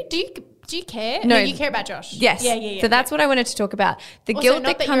 Do you care? No, you care about Josh. Yes. Yeah. So that's what I wanted to talk about. The Also, guilt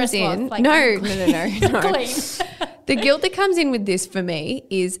not that that you're a comes sloth, in. like, No. Clean. The guilt that comes in with this for me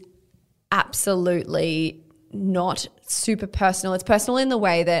is absolutely not super personal. It's personal in the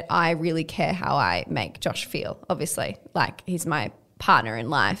way that I really care how I make Josh feel, obviously. Like, he's my partner in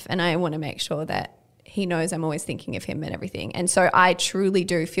life and I want to make sure that he knows I'm always thinking of him and everything. And so I truly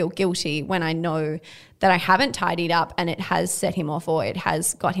do feel guilty when I know that I haven't tidied up and it has set him off or it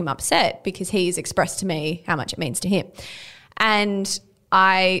has got him upset, because he's expressed to me how much it means to him. And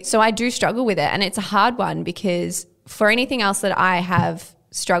I do struggle with it, and it's a hard one, because for anything else that I have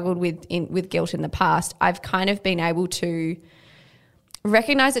struggled with guilt in the past, I've kind of been able to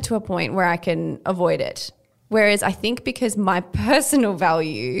recognize it to a point where I can avoid it. Whereas I think because my personal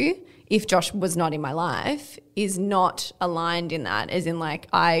value if Josh was not in my life, is not aligned in that, as in like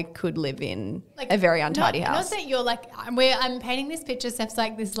I could live in a very untidy house. Not that you're like, I'm painting this picture, Steph's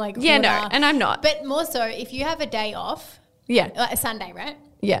like this like Yeah, no, and I'm not. But more so if you have a day off, like a Sunday, right?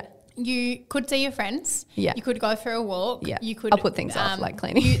 Yeah. You could see your friends. Yeah. You could go for a walk. Yeah. You could. I'll put things off like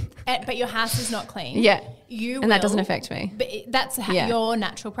cleaning. But your house is not clean. Yeah. And that doesn't affect me. But that's your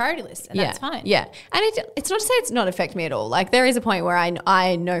natural priority list, and that's fine. Yeah. And it's not to say it's not affect me at all. Like there is a point where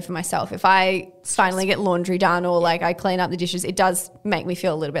I know for myself, if I finally get laundry done or like I clean up the dishes, it does make me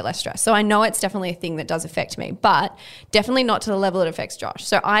feel a little bit less stressed. So I know it's definitely a thing that does affect me, but definitely not to the level it affects Josh.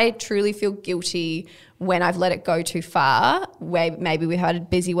 So I truly feel guilty when I've let it go too far, where maybe we've had a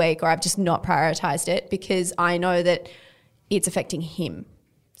busy week or I've just not prioritized it, because I know that it's affecting him.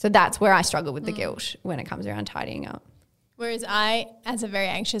 So that's where I struggle with the guilt when it comes around tidying up. Whereas I, as a very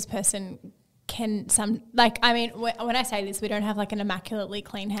anxious person, when I say this, we don't have like an immaculately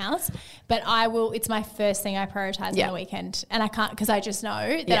clean house, but it's my first thing I prioritize on a weekend, and I can't, because I just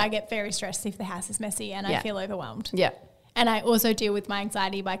know that I get very stressed if the house is messy and I feel overwhelmed. Yeah. And I also deal with my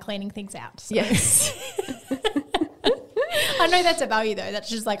anxiety by cleaning things out. So. Yes. I know that's a value though. That's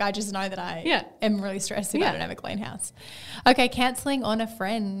just like, I just know that I am really stressed if I don't have a clean house. Okay, cancelling on a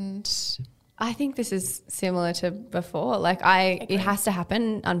friend. I think this is similar to before. Like it has to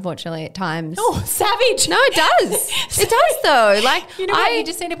happen, unfortunately, at times. Oh, savage. No, it does. It does though. Like, you know what? You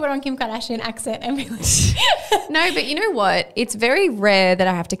just need to put on Kim Kardashian accent and be like. No, but you know what? It's very rare that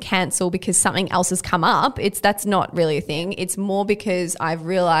I have to cancel because something else has come up. That's not really a thing. It's more because I've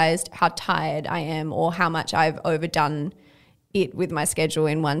realized how tired I am or how much I've overdone it with my schedule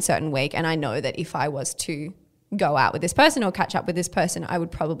in one certain week. And I know that if I was to go out with this person or catch up with this person, I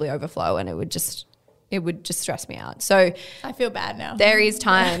would probably overflow and it would just stress me out. So I feel bad now. There is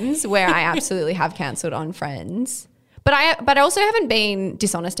times where I absolutely have cancelled on friends, but I also haven't been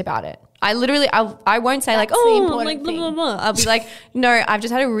dishonest about it. I won't say That's like, oh, the like blah, blah, blah. I'll be like, no, I've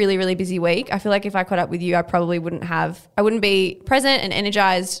just had a really, really busy week. I feel like if I caught up with you, I wouldn't be present and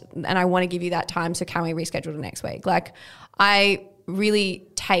energized, and I want to give you that time. So can we reschedule to next week? Like I really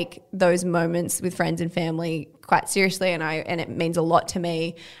take those moments with friends and family quite seriously, and it means a lot to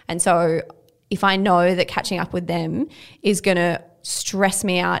me. And so if I know that catching up with them is going to stress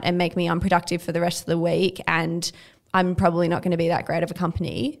me out and make me unproductive for the rest of the week, and I'm probably not going to be that great of a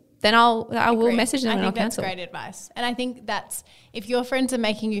company, then I will message them and I'll cancel. I think that's great advice. And I think that's, if your friends are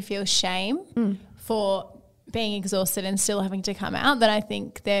making you feel shame for being exhausted and still having to come out, then I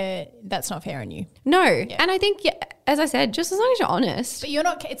think that's not fair on you. No. Yeah. And I think, as I said, just as long as you're honest. But you're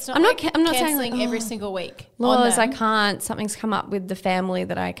not, it's not I'm like not cancelling saying like, every single week. Loz, I can't, something's come up with the family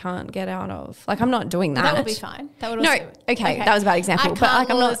that I can't get out of. Like, I'm not doing that. That would be fine. That would also okay, that was a bad example.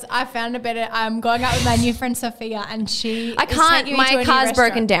 I found a better, I'm going out with my new friend Sophia, and I can't, my car's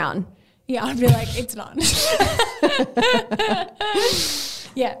broken down. Yeah, I'd be like, it's not.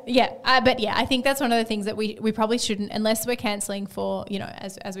 But I think that's one of the things that we probably shouldn't, unless we're cancelling for,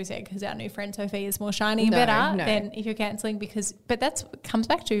 as we said, because our new friend Sophie is more shiny and better than if you're cancelling but that comes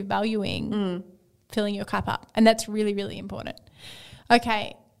back to valuing filling your cup up, and that's really, really important.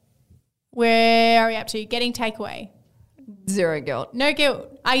 Okay, where are we up to? Getting takeaway. Zero guilt. No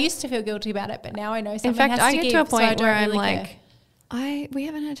guilt. I used to feel guilty about it, but now I know something has to give. In fact, I get to a point where I'm like, we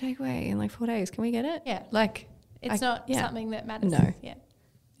haven't had takeaway in like 4 days. Can we get it? Yeah. Like, it's not something that matters. No. Yeah.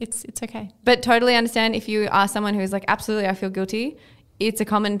 It's okay. But totally understand if you are someone who's like, absolutely, I feel guilty. It's a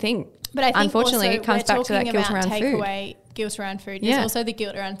common thing. But I think unfortunately it comes back to that guilt around takeaway, guilt around food. There's also the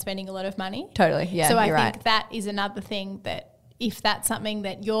guilt around spending a lot of money. Totally. Yeah. So I think that is another thing that, if that's something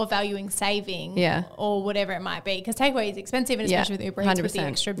that you're valuing saving or whatever it might be, because takeaway is expensive, and especially with Uber Eats with the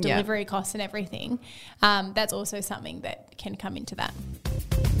extra delivery costs and everything, that's also something that can come into that.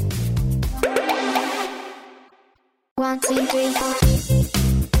 1, 2, 3, 4.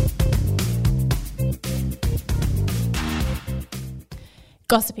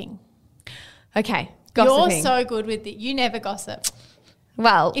 Gossiping. Okay, gossiping. You're so good with it. You never gossip.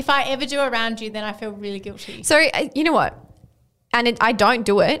 Well, if I ever do around you, then I feel really guilty. So you know what? And I don't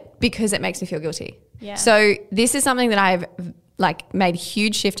do it because it makes me feel guilty. Yeah. So this is something that I've like made a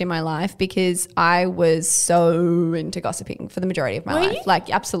huge shift in my life, because I was so into gossiping for the majority of my life. You? Like,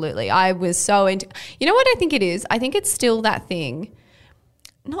 absolutely. I was so into, you know what I think it is? I think it's still that thing,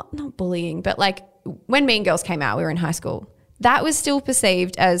 not bullying, but like when Mean Girls came out, we were in high school. That was still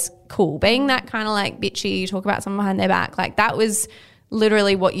perceived as cool. Being that kind of like bitchy, talk about someone behind their back, like that was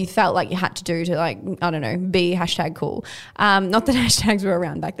literally what you felt like you had to do to, like, I don't know, be #cool. Not that hashtags were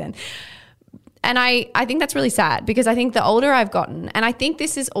around back then. And I think that's really sad, because I think the older I've gotten, and I think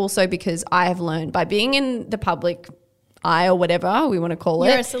this is also because I have learned by being in the public eye or whatever we want to call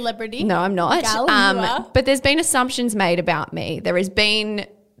You're it. a celebrity. No, I'm not. Gal, you are. But there's been assumptions made about me. There has been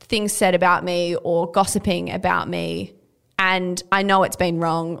things said about me or gossiping about me, and I know it's been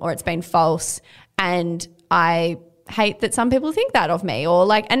wrong or it's been false, and I hate that some people think that of me, or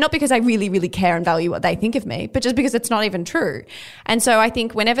like, and not because I really, really care and value what they think of me, but just because it's not even true. And so I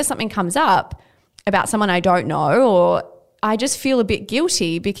think whenever something comes up about someone I don't know, or I just feel a bit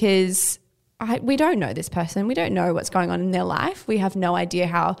guilty because we don't know this person. We don't know what's going on in their life. We have no idea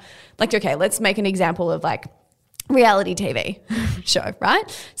how, like, okay, let's make an example of like reality TV show,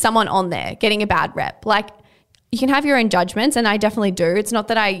 right? Someone on there getting a bad rep. Like, you can have your own judgments, and I definitely do. It's not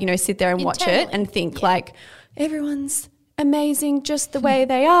that I, sit there and watch it and think like everyone's amazing just the way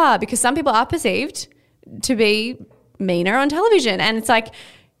they are, because some people are perceived to be meaner on television. And it's like,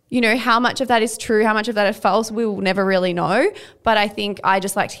 how much of that is true, how much of that is false, we will never really know. But I think I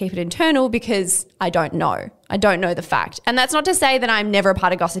just like to keep it internal because I don't know. I don't know the fact. And that's not to say that I'm never a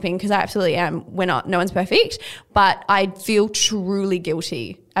part of gossiping, because I absolutely am. No one's perfect. But I feel truly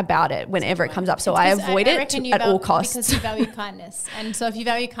guilty about it whenever it comes up. So I avoid it at all costs. Because you value kindness. And so if you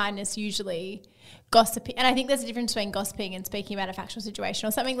value kindness, usually gossiping. And I think there's a difference between gossiping and speaking about a factual situation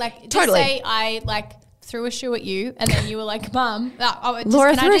or something like, just say I like threw a shoe at you and then you were like, Mum,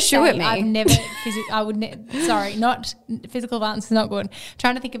 Laura threw a shoe at me. I've never, not physical violence is not good.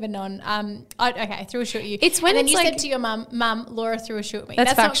 Trying to think of a I threw a shoe at you. It's when and then it's you like, said to your mum, Laura threw a shoe at me.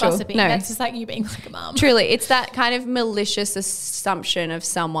 That's factual. Not gossiping. No. That's just like you being like a mum. Truly, it's that kind of malicious assumption of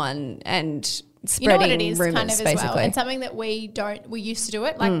someone and spreading you know what it is, rumors, kind of as basically. well. And something that we used to do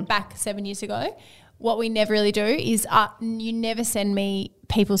it like back 7 years ago. What we never really do is you never send me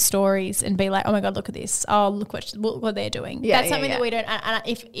people's stories and be like, oh my God, look at this. Oh, look what they're doing. That's something that we don't. And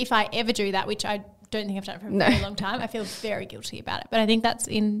if I ever do that, which I don't think I've done it for a very long time, I feel very guilty about it. But I think that's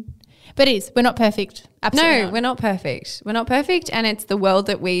but it is. We're not perfect. Absolutely not. We're not perfect. We're not perfect. And it's the world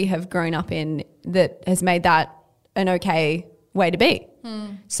that we have grown up in that has made that an okay way to be.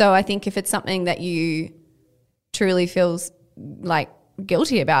 So I think if it's something that you truly feels like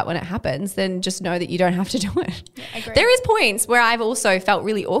guilty about when it happens, then just know that you don't have to do it. Agreed. There is points where I've also felt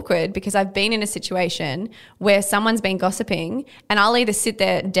really awkward because I've been in a situation where someone's been gossiping and I'll either sit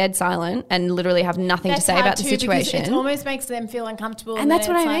there dead silent and literally have nothing to say about the situation. It almost makes them feel uncomfortable. And that's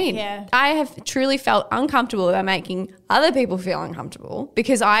what I mean. Yeah. I have truly felt uncomfortable about making other people feel uncomfortable,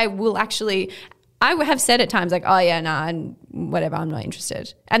 because I have said at times like, oh yeah, nah, and whatever, I'm not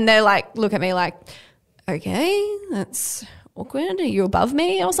interested. And they're like, look at me like, okay, that's awkward, are you above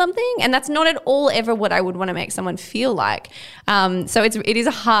me or something? And that's not at all ever what I would want to make someone feel like. So it is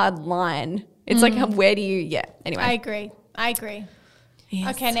a hard line. It's like, where do you, anyway. I agree.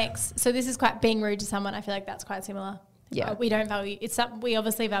 Yes. Okay, next. So this is quite being rude to someone. I feel like that's quite similar. Yeah. We don't value, we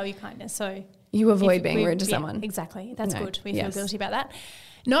obviously value kindness. So you avoid being rude to someone. Exactly. That's good. We feel guilty about that.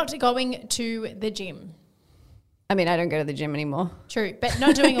 Not going to the gym. I mean, I don't go to the gym anymore. True, but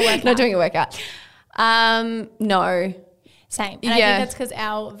not doing a workout. Not doing a workout. No. Same. And I think that's because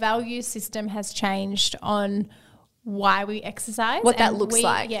our value system has changed on why we exercise. What that looks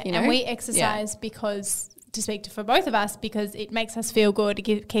like. Yeah, and we exercise because, to speak for both of us, because it makes us feel good,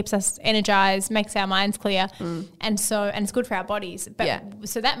 it keeps us energized, makes our minds clear, and it's good for our bodies. But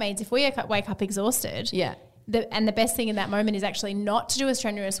so that means if we wake up exhausted, and the best thing in that moment is actually not to do a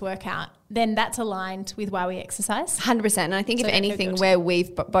strenuous workout, then that's aligned with why we exercise. 100%. And I think if anything, where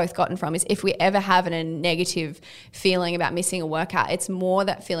we've both gotten from is if we ever have a negative feeling about missing a workout, it's more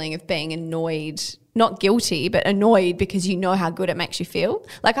that feeling of being annoyed, not guilty, but annoyed because you know how good it makes you feel.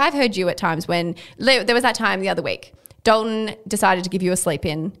 Like I've heard you at times when there was that time the other week, Dalton decided to give you a sleep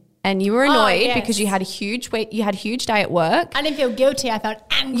in. And you were annoyed because you had a huge day at work. I didn't feel guilty. I felt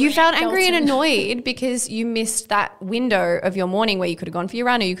angry. You felt angry and annoyed because you missed that window of your morning where you could have gone for your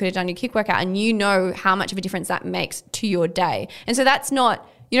run or you could have done your kick workout, and you know how much of a difference that makes to your day. And so that's not,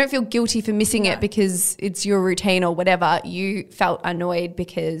 you don't feel guilty for missing it because it's your routine or whatever. You felt annoyed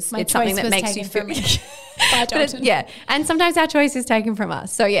because it's something that makes you feel. And sometimes our choice is taken from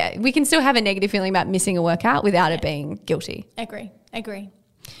us. So we can still have a negative feeling about missing a workout without it being guilty. Agree.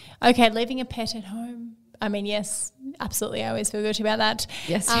 Okay, leaving a pet at home. I mean, yes, absolutely. I always feel guilty about that.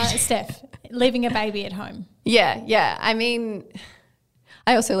 Yes. Steph, leaving a baby at home. Yeah. I mean,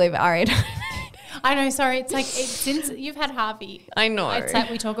 I also leave Ari at home. I know, sorry. It's like since you've had Harvey. I know. It's like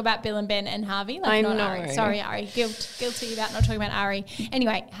we talk about Bill and Ben and Harvey. Like I not know. Ari. Sorry, Ari. Guilty about not talking about Ari.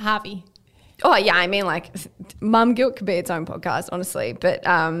 Anyway, Harvey. Oh, yeah. I mean, like, mum guilt could be its own podcast, honestly. But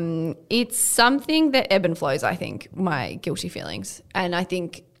it's something that ebb and flows, I think, my guilty feelings. And I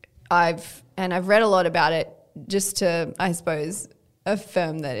think I've read a lot about it just to, I suppose,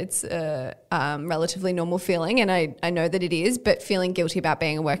 affirm that it's a relatively normal feeling, and I know that it is, but feeling guilty about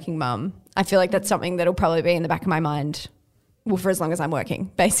being a working mum, I feel like that's something that'll probably be in the back of my mind for as long as I'm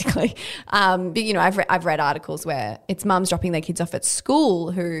working, basically. But, you know, I've read articles where it's mums dropping their kids off at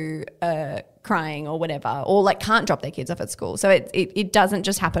school who are crying or whatever, or like can't drop their kids off at school. So it doesn't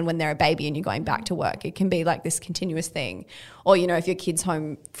just happen when they're a baby and you're going back to work. It can be like this continuous thing. Or, you know, if your kid's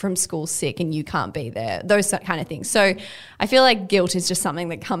home from school sick and you can't be there, those kind of things. So I feel like guilt is just something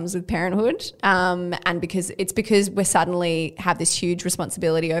that comes with parenthood. And because we suddenly have this huge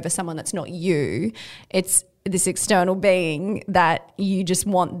responsibility over someone that's not you. It's this external being that you just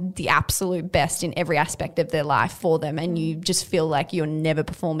want the absolute best in every aspect of their life for them, and you just feel like you're never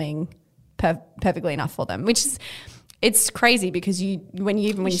performing perfectly enough for them, which is, it's crazy because when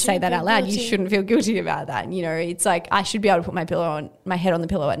you say that out loud, you shouldn't feel guilty about that. You know, it's like I should be able to put my head on the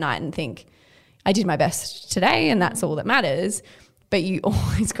pillow at night and think I did my best today and that's all that matters. But you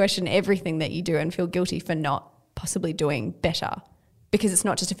always question everything that you do and feel guilty for not possibly doing better, because it's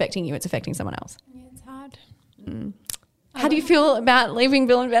not just affecting you, it's affecting someone else. Yeah, it's hard. How do you feel about leaving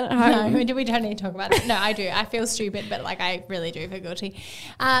Bill and Ben at home? No, we don't need to talk about it. No, I do. I feel stupid, but like I really do feel guilty.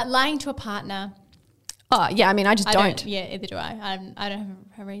 Lying to a partner. Oh, yeah, I mean, I just don't. Yeah, either do I. I don't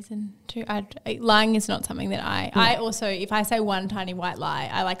have a reason to. Lying is not something that I also, if I say one tiny white lie,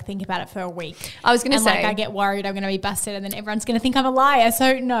 I like think about it for a week. I was going to say. Like I get worried I'm going to be busted and then everyone's going to think I'm a liar.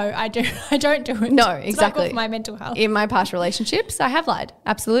 So no, I don't do it. No, exactly. It's not good for my mental health. In my past relationships, I have lied.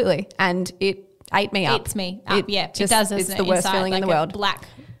 Absolutely. And it ate me up. Eats me up, yeah. It does, It's the worst feeling in the world. Black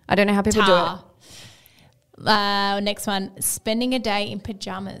I don't know how people do it. Next one, spending a day in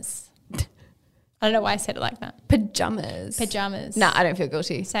pajamas. I don't know why I said it like that. Pajamas. No, I don't feel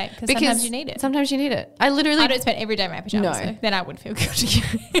guilty. Say, because sometimes you need it. Sometimes you need it. I don't spend every day in my pajamas. No. So then I would feel guilty.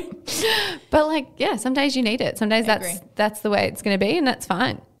 But like, yeah, some days you need it. Some days that's the way it's going to be, and that's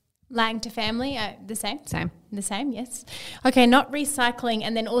fine. Lying to family, the same? The same, yes. Okay, not recycling,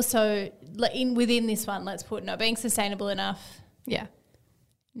 and then also within this one, let's put not being sustainable enough. Yeah.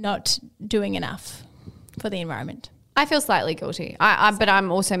 Not doing enough for the environment. I feel slightly guilty, but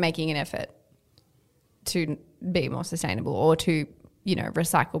I'm also making an effort to be more sustainable or to, you know,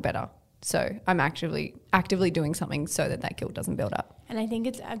 recycle better. So I'm actively doing something so that guilt doesn't build up. And I think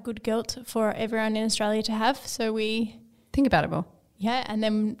it's a good guilt for everyone in Australia to have. So we think about it more. Yeah, and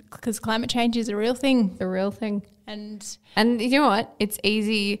then because climate change is a real thing. The real thing. And you know what? It's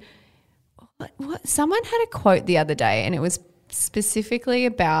easy. What? Someone had a quote the other day and it was specifically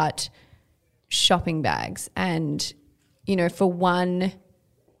about shopping bags and, you know, for one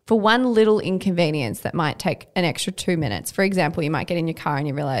little inconvenience that might take an extra 2 minutes. For example, you might get in your car and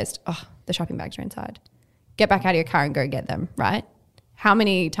you realised, oh, the shopping bags are inside. Get back out of your car and go get them, right? How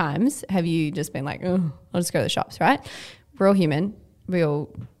many times have you just been like, oh, I'll just go to the shops, right? We're all human. We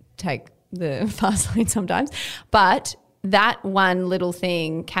all take the fast lane sometimes. But that one little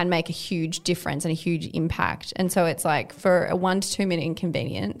thing can make a huge difference and a huge impact. And so it's like for a 1 to 2 minute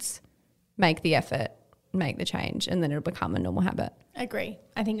inconvenience, make the effort, make the change, and then it'll become a normal habit. Agree.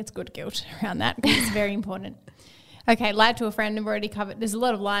 I think it's good guilt around that because it's very important. Okay, lied to a friend, we've already covered. There's a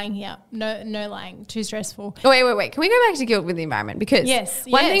lot of lying here. No lying, too stressful. Oh, wait. Can we go back to guilt with the environment? Because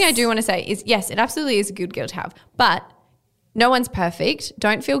one thing I do want to say is, yes, it absolutely is a good guilt to have, but no one's perfect.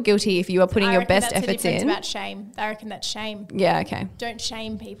 Don't feel guilty if you are putting your best efforts in. About shame. I reckon that's shame. Yeah, okay. Don't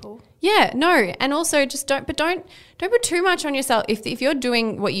shame people. Yeah, no, and also just don't put too much on yourself. If you're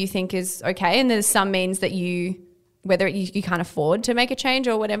doing what you think is okay, and there's some means that whether you can't afford to make a change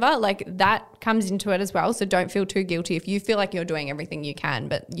or whatever, like that comes into it as well. So don't feel too guilty if you feel like you're doing everything you can,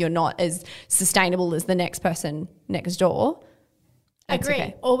 but you're not as sustainable as the next person next door. Agree.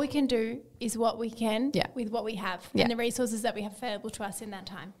 Okay. All we can do is what we can with what we have and the resources that we have available to us in that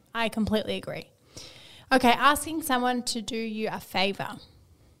time. I completely agree. Okay, asking someone to do you a favour.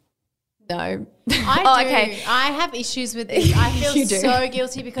 No. I do. Okay. I have issues with this. I feel You do. so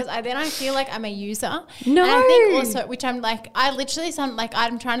guilty because I feel like I'm a user. No. And I think also, which I'm like,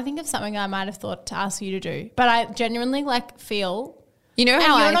 I'm trying to think of something I might have thought to ask you to do, but I genuinely feel. You know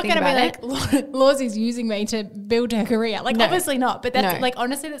how you're not think going to about be like, Lawsy's using me to build her career. Like, No. obviously not. But that's No. like,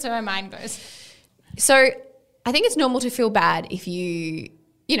 honestly, that's where my mind goes. So I think it's normal to feel bad if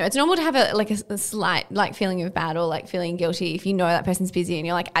it's normal to have a slight like feeling of bad or like feeling guilty if you know that person's busy and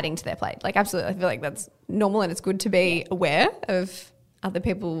you're like adding to their plate. Like absolutely, I feel like that's normal and it's good to be aware of other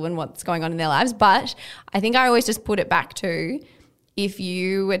people and what's going on in their lives. But I think I always just put it back to if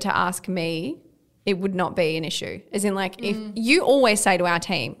you were to ask me, it would not be an issue. As in like if you always say to our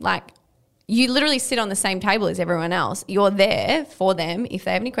team, like, You literally sit on the same table as everyone else. You're there for them if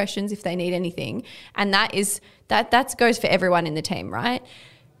they have any questions, if they need anything. And that goes for everyone in the team, right?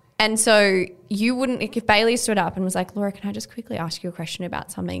 And so you wouldn't, if Bailey stood up and was like, Laura, can I just quickly ask you a question about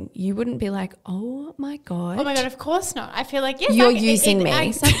something? You wouldn't be like, oh my God. Oh my God, of course not. I feel like, yes. You're using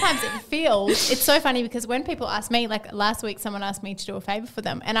me. Sometimes it feels, it's so funny because when people ask me, like last week someone asked me to do a favour for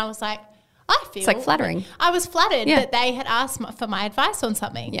them and I was like, I feel. It's like flattering. I was flattered that they had asked for my advice on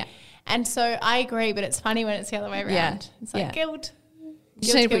something. Yeah. And so I agree, but it's funny when it's the other way around. Yeah. It's like guilt. You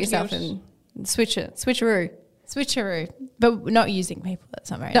just need to put yourself in, switcheroo. Switcheroo, but not using people. That's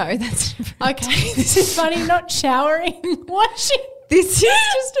not very No, that's different. Okay, this is funny. Not showering, washing. This is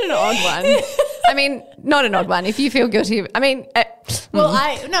just an odd one. I mean, not an odd one. If you feel guilty, I mean, well,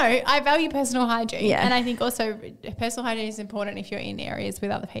 I value personal hygiene, Yeah. and I think also personal hygiene is important if you're in areas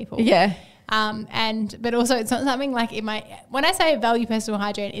with other people. yeah, but also it's not something like when I say value personal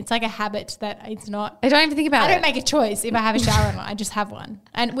hygiene, it's like a habit that it's not. I don't even think about it. I don't make a choice if I have a shower or not. I just have one,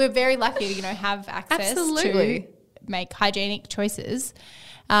 and we're very lucky to have access Absolutely. to make hygienic choices.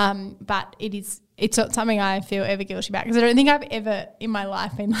 But it's not something I feel ever guilty about because I don't think I've ever in my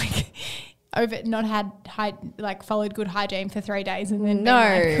life been like not had followed good hygiene for 3 days and then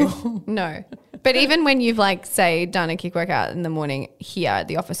No. But even when you've say done a kick workout in the morning here at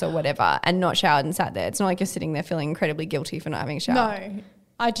the office or whatever and not showered and sat there, it's not like you're sitting there feeling incredibly guilty for not having a shower. No,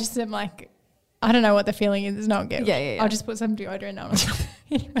 I just am like, I don't know what the feeling is. It's not guilt. Yeah. I'll just put some deodorant on.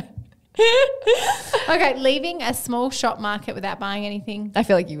 Anyway. Okay, leaving a small shop market without buying anything. I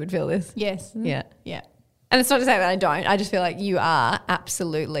feel like you would feel this. Yes. Yeah. Yeah. And it's not to say that I don't. I just feel like you are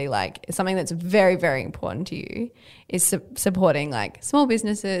absolutely something that's very, very important to you is supporting small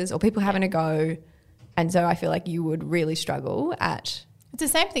businesses or people having a go. And so I feel like you would really struggle at. It's the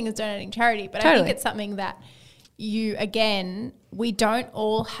same thing as donating charity, but Totally. I think it's something that we don't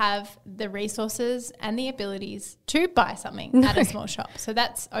all have the resources and the abilities to buy something at a small shop. So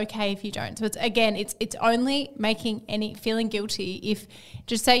that's okay if you don't. So it's only feeling guilty if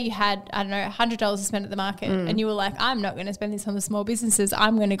just say you had, I don't know, $100 to spend at the market and you were like, I'm not going to spend this on the small businesses.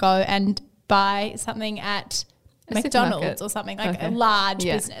 I'm going to go and buy something at McDonald's supermarket. or something a large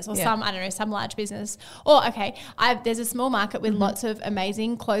business or some large business. Or there's a small market with lots of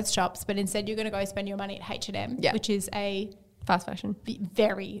amazing clothes shops, but instead you're going to go spend your money at H&M, which is a fast fashion,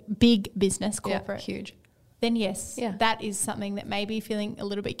 very big business corporate. Yeah, huge. Then yes, that is something that maybe feeling a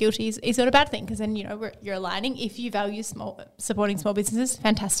little bit guilty is not a bad thing because then you're aligning. If you value supporting small businesses,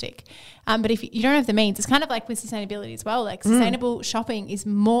 fantastic. But if you don't have the means, it's kind of like with sustainability as well. Sustainable shopping is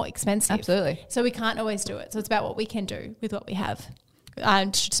more expensive. Absolutely. So we can't always do it. So it's about what we can do with what we have. I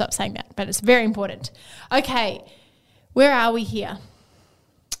should stop saying that, but it's very important. Okay, where are we here?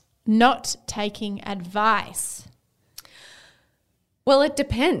 Not taking advice. Well, it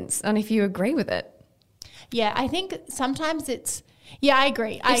depends on if you agree with it. Yeah, I think sometimes I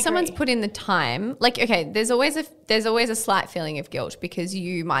agree. If someone's put in the time, there's always a slight feeling of guilt because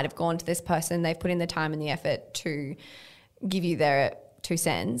you might have gone to this person, they've put in the time and the effort to give you their 2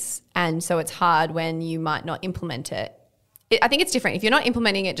 cents, and so it's hard when you might not implement it. I think it's different. If you're not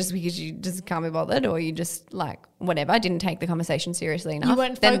implementing it just because you just can't be bothered or you just whatever, didn't take the conversation seriously enough. You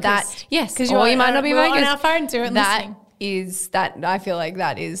weren't then focused. Because you might not be focused. On our phones doing listening. I feel like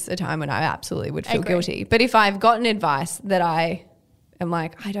that is a time when I absolutely would feel guilty. But if I've gotten advice that I am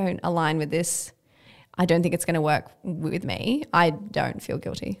like, I don't align with this, I don't think it's going to work with me, I don't feel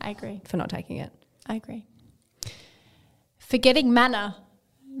guilty. I agree. For not taking it. I agree. Forgetting manner,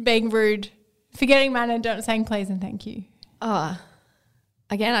 being rude, forgetting manner, not saying please and thank you.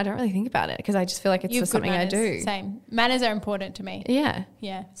 Again, I don't really think about it because I just feel like it's just something I do. Same. Manners are important to me. Yeah.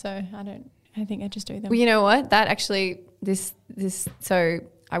 Yeah. So I think I just do them. Well, you know what? That actually, so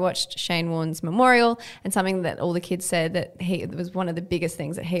I watched Shane Warne's memorial and something that all the kids said that it was one of the biggest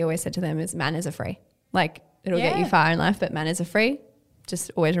things that he always said to them is manners are free. It'll get you far in life, but manners are free. Just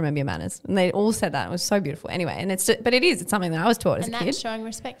always remember your manners. And they all said that. It was so beautiful. Anyway, and it's something that I was taught as a kid. And that's showing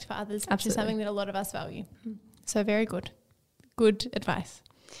respect for others, which is something that a lot of us value. So very good. Good advice.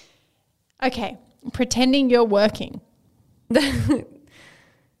 Okay. Pretending you're working.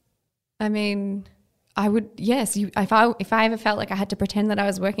 I mean, I would, yes. If I ever felt like I had to pretend that I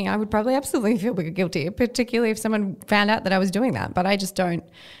was working, I would probably absolutely feel guilty, particularly if someone found out that I was doing that. But I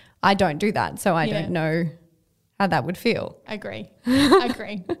don't do that. So I don't know how that would feel. Agree.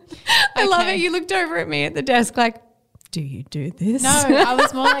 I love it. You looked over at me at the desk do you do this? No, I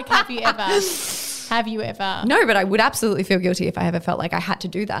was more like, have you ever? No, but I would absolutely feel guilty if I ever felt like I had to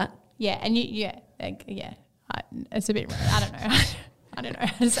do that. Yeah. And it's a bit, I don't know. I don't know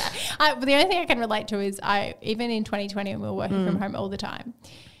how to say. But the only thing I can relate to is even in 2020 when we were working from home all the time,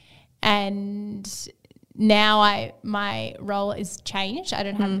 and now my role is changed. I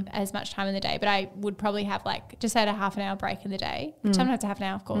don't have as much time in the day, but I would probably have like just had a half an hour break in the day. Sometimes half an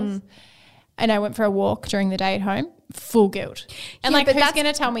hour, of course. And I went for a walk during the day at home, full guilt. And Yeah, like, but who's that's-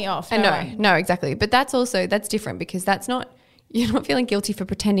 going to tell me off? No, exactly. But that's different because you're not feeling guilty for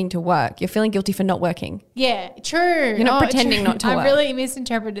pretending to work. You're feeling guilty for not working. Yeah, true. You're not pretending not to I work. really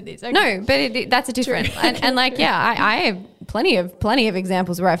misinterpreted this. Okay. No, but that's a different. And like, yeah, I have plenty of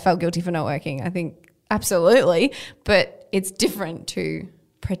examples where I felt guilty for not working. I think absolutely, but it's different to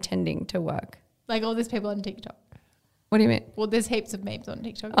pretending to work. Like all these people on TikTok. What do you mean? Well, there's heaps of memes on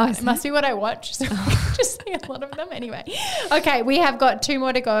TikTok. Oh, It must be what I watch. So I just see a lot of them anyway. Okay, we have got 2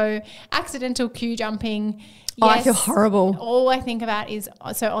 more to go. Accidental queue jumping. Oh, I feel horrible. All I think about is,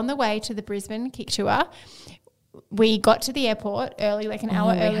 so on the way to the Brisbane Kick Tour, we got to the airport early, like an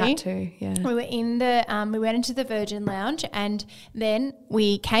hour early. We had to, yeah. We were in the, we went into the Virgin Lounge, and then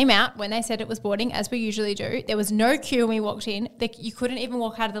we came out when they said it was boarding, as we usually do. There was no queue when we walked in. You couldn't even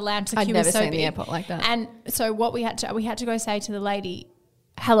walk out of the lounge. The I'd queue never was so seen big. the airport like that. And so what we had to go say to the lady,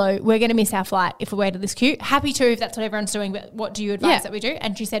 hello, we're going to miss our flight if we wait at this queue. Happy to if that's what everyone's doing, but what do you advise that we do?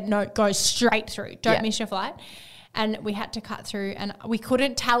 And she said, no, go straight through. Don't miss your flight. And we had to cut through, and we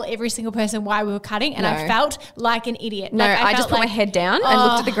couldn't tell every single person why we were cutting, and I felt like an idiot. No, Like, I just felt put my like- head down and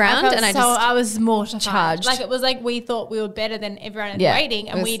looked at the ground, and I was mortified. charged. Like it was like we thought we were better than everyone Yeah. waiting,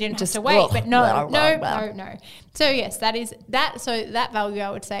 and It we was didn't have just to wait. But blah. no. So yes, that is that. So that value I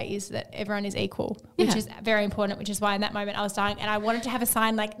would say is that everyone is equal, which Yeah. is very important. Which is why in that moment I was dying, and I wanted to have a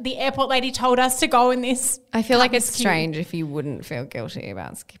sign like the airport lady told us to go in this. I feel like cut it's this queue. strange if you wouldn't feel guilty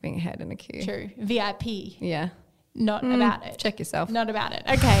about skipping ahead in a queue. True, VIP, Yeah. not about it. Check yourself. Not about it.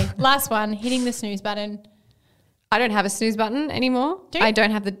 Okay, last one. Hitting the snooze button. I don't have a snooze button anymore. Do you? I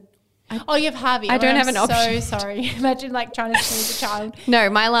don't have the. Oh, you have Harvey. I don't I'm have an option. So sorry. Imagine like trying to snooze a child. No,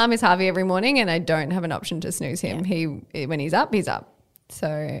 my alarm is Harvey every morning, and I don't have an option to snooze him. When he's up, he's up.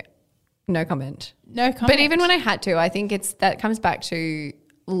 So, no comment. No comment. But even when I had to, I think that comes back to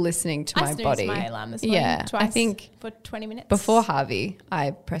listening to I my snoozed body. my alarm this morning twice I think for 20 minutes. before Harvey,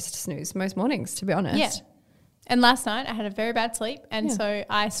 I pressed snooze most mornings. To be honest, Yeah. And last night I had a very bad sleep, and Yeah. so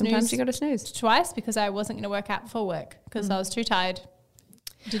I Sometimes snoozed you got to snooze. twice because I wasn't going to work out before work because I was too tired.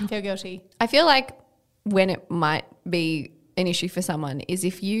 Didn't feel guilty. I feel like when it might be an issue for someone is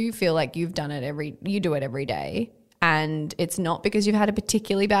if you feel like you do it every day, and it's not because you've had a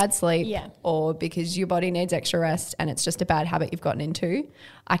particularly bad sleep or because your body needs extra rest and it's just a bad habit you've gotten into.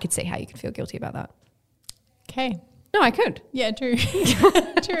 I could see how you could feel guilty about that. Okay. No, I could. Yeah, true.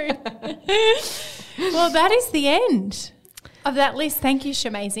 True. Well, that is the end of that list. Thank you,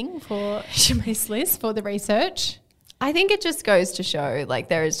 Shamazing, for this list, for the research. I think it just goes to show like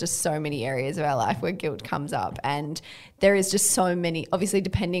there is just so many areas of our life where guilt comes up, and there is just so many, obviously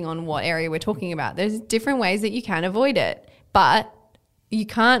depending on what area we're talking about, there's different ways that you can avoid it, but you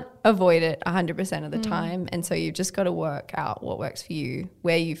can't avoid it 100% of the time. And so you've just got to work out what works for you,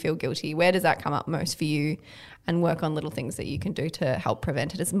 where you feel guilty, where does that come up most for you, and work on little things that you can do to help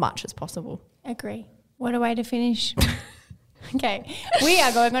prevent it as much as possible. Agree. What a way to finish. Okay. We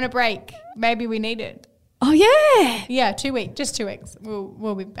are going on a break. Maybe we need it. Oh, yeah. Yeah, 2 weeks. Just 2 weeks.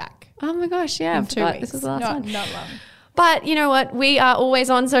 We'll be back. Oh, my gosh, yeah. I In 2 forgot weeks. this was the last one. Not long. But you know what? We are always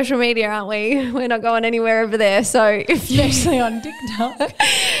on social media, aren't we? We're not going anywhere over there. So Especially on TikTok.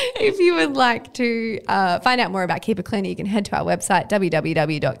 if you would like to find out more about Keep It Cleaner, you can head to our website,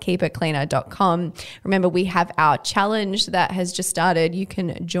 www.keepitcleaner.com. Remember, we have our challenge that has just started. You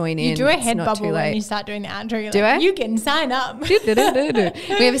can join in. You do a It's head not bubble too when late. you start doing the outro. You're Do like, I? You can sign up. We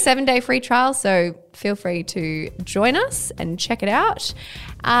have a 7-day free trial, so feel free to join us and check it out.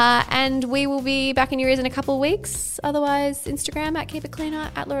 And we will be back in your ears in a couple of weeks. Otherwise, Instagram at Keep It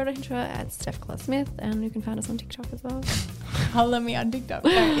Cleaner, at Loretta Hinchua, at Steph Claus Smith, and you can find us on TikTok as well. Follow me on TikTok. No,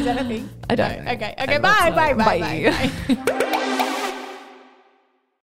 is that a thing? I don't know. Okay. And Bye. that's not- Bye.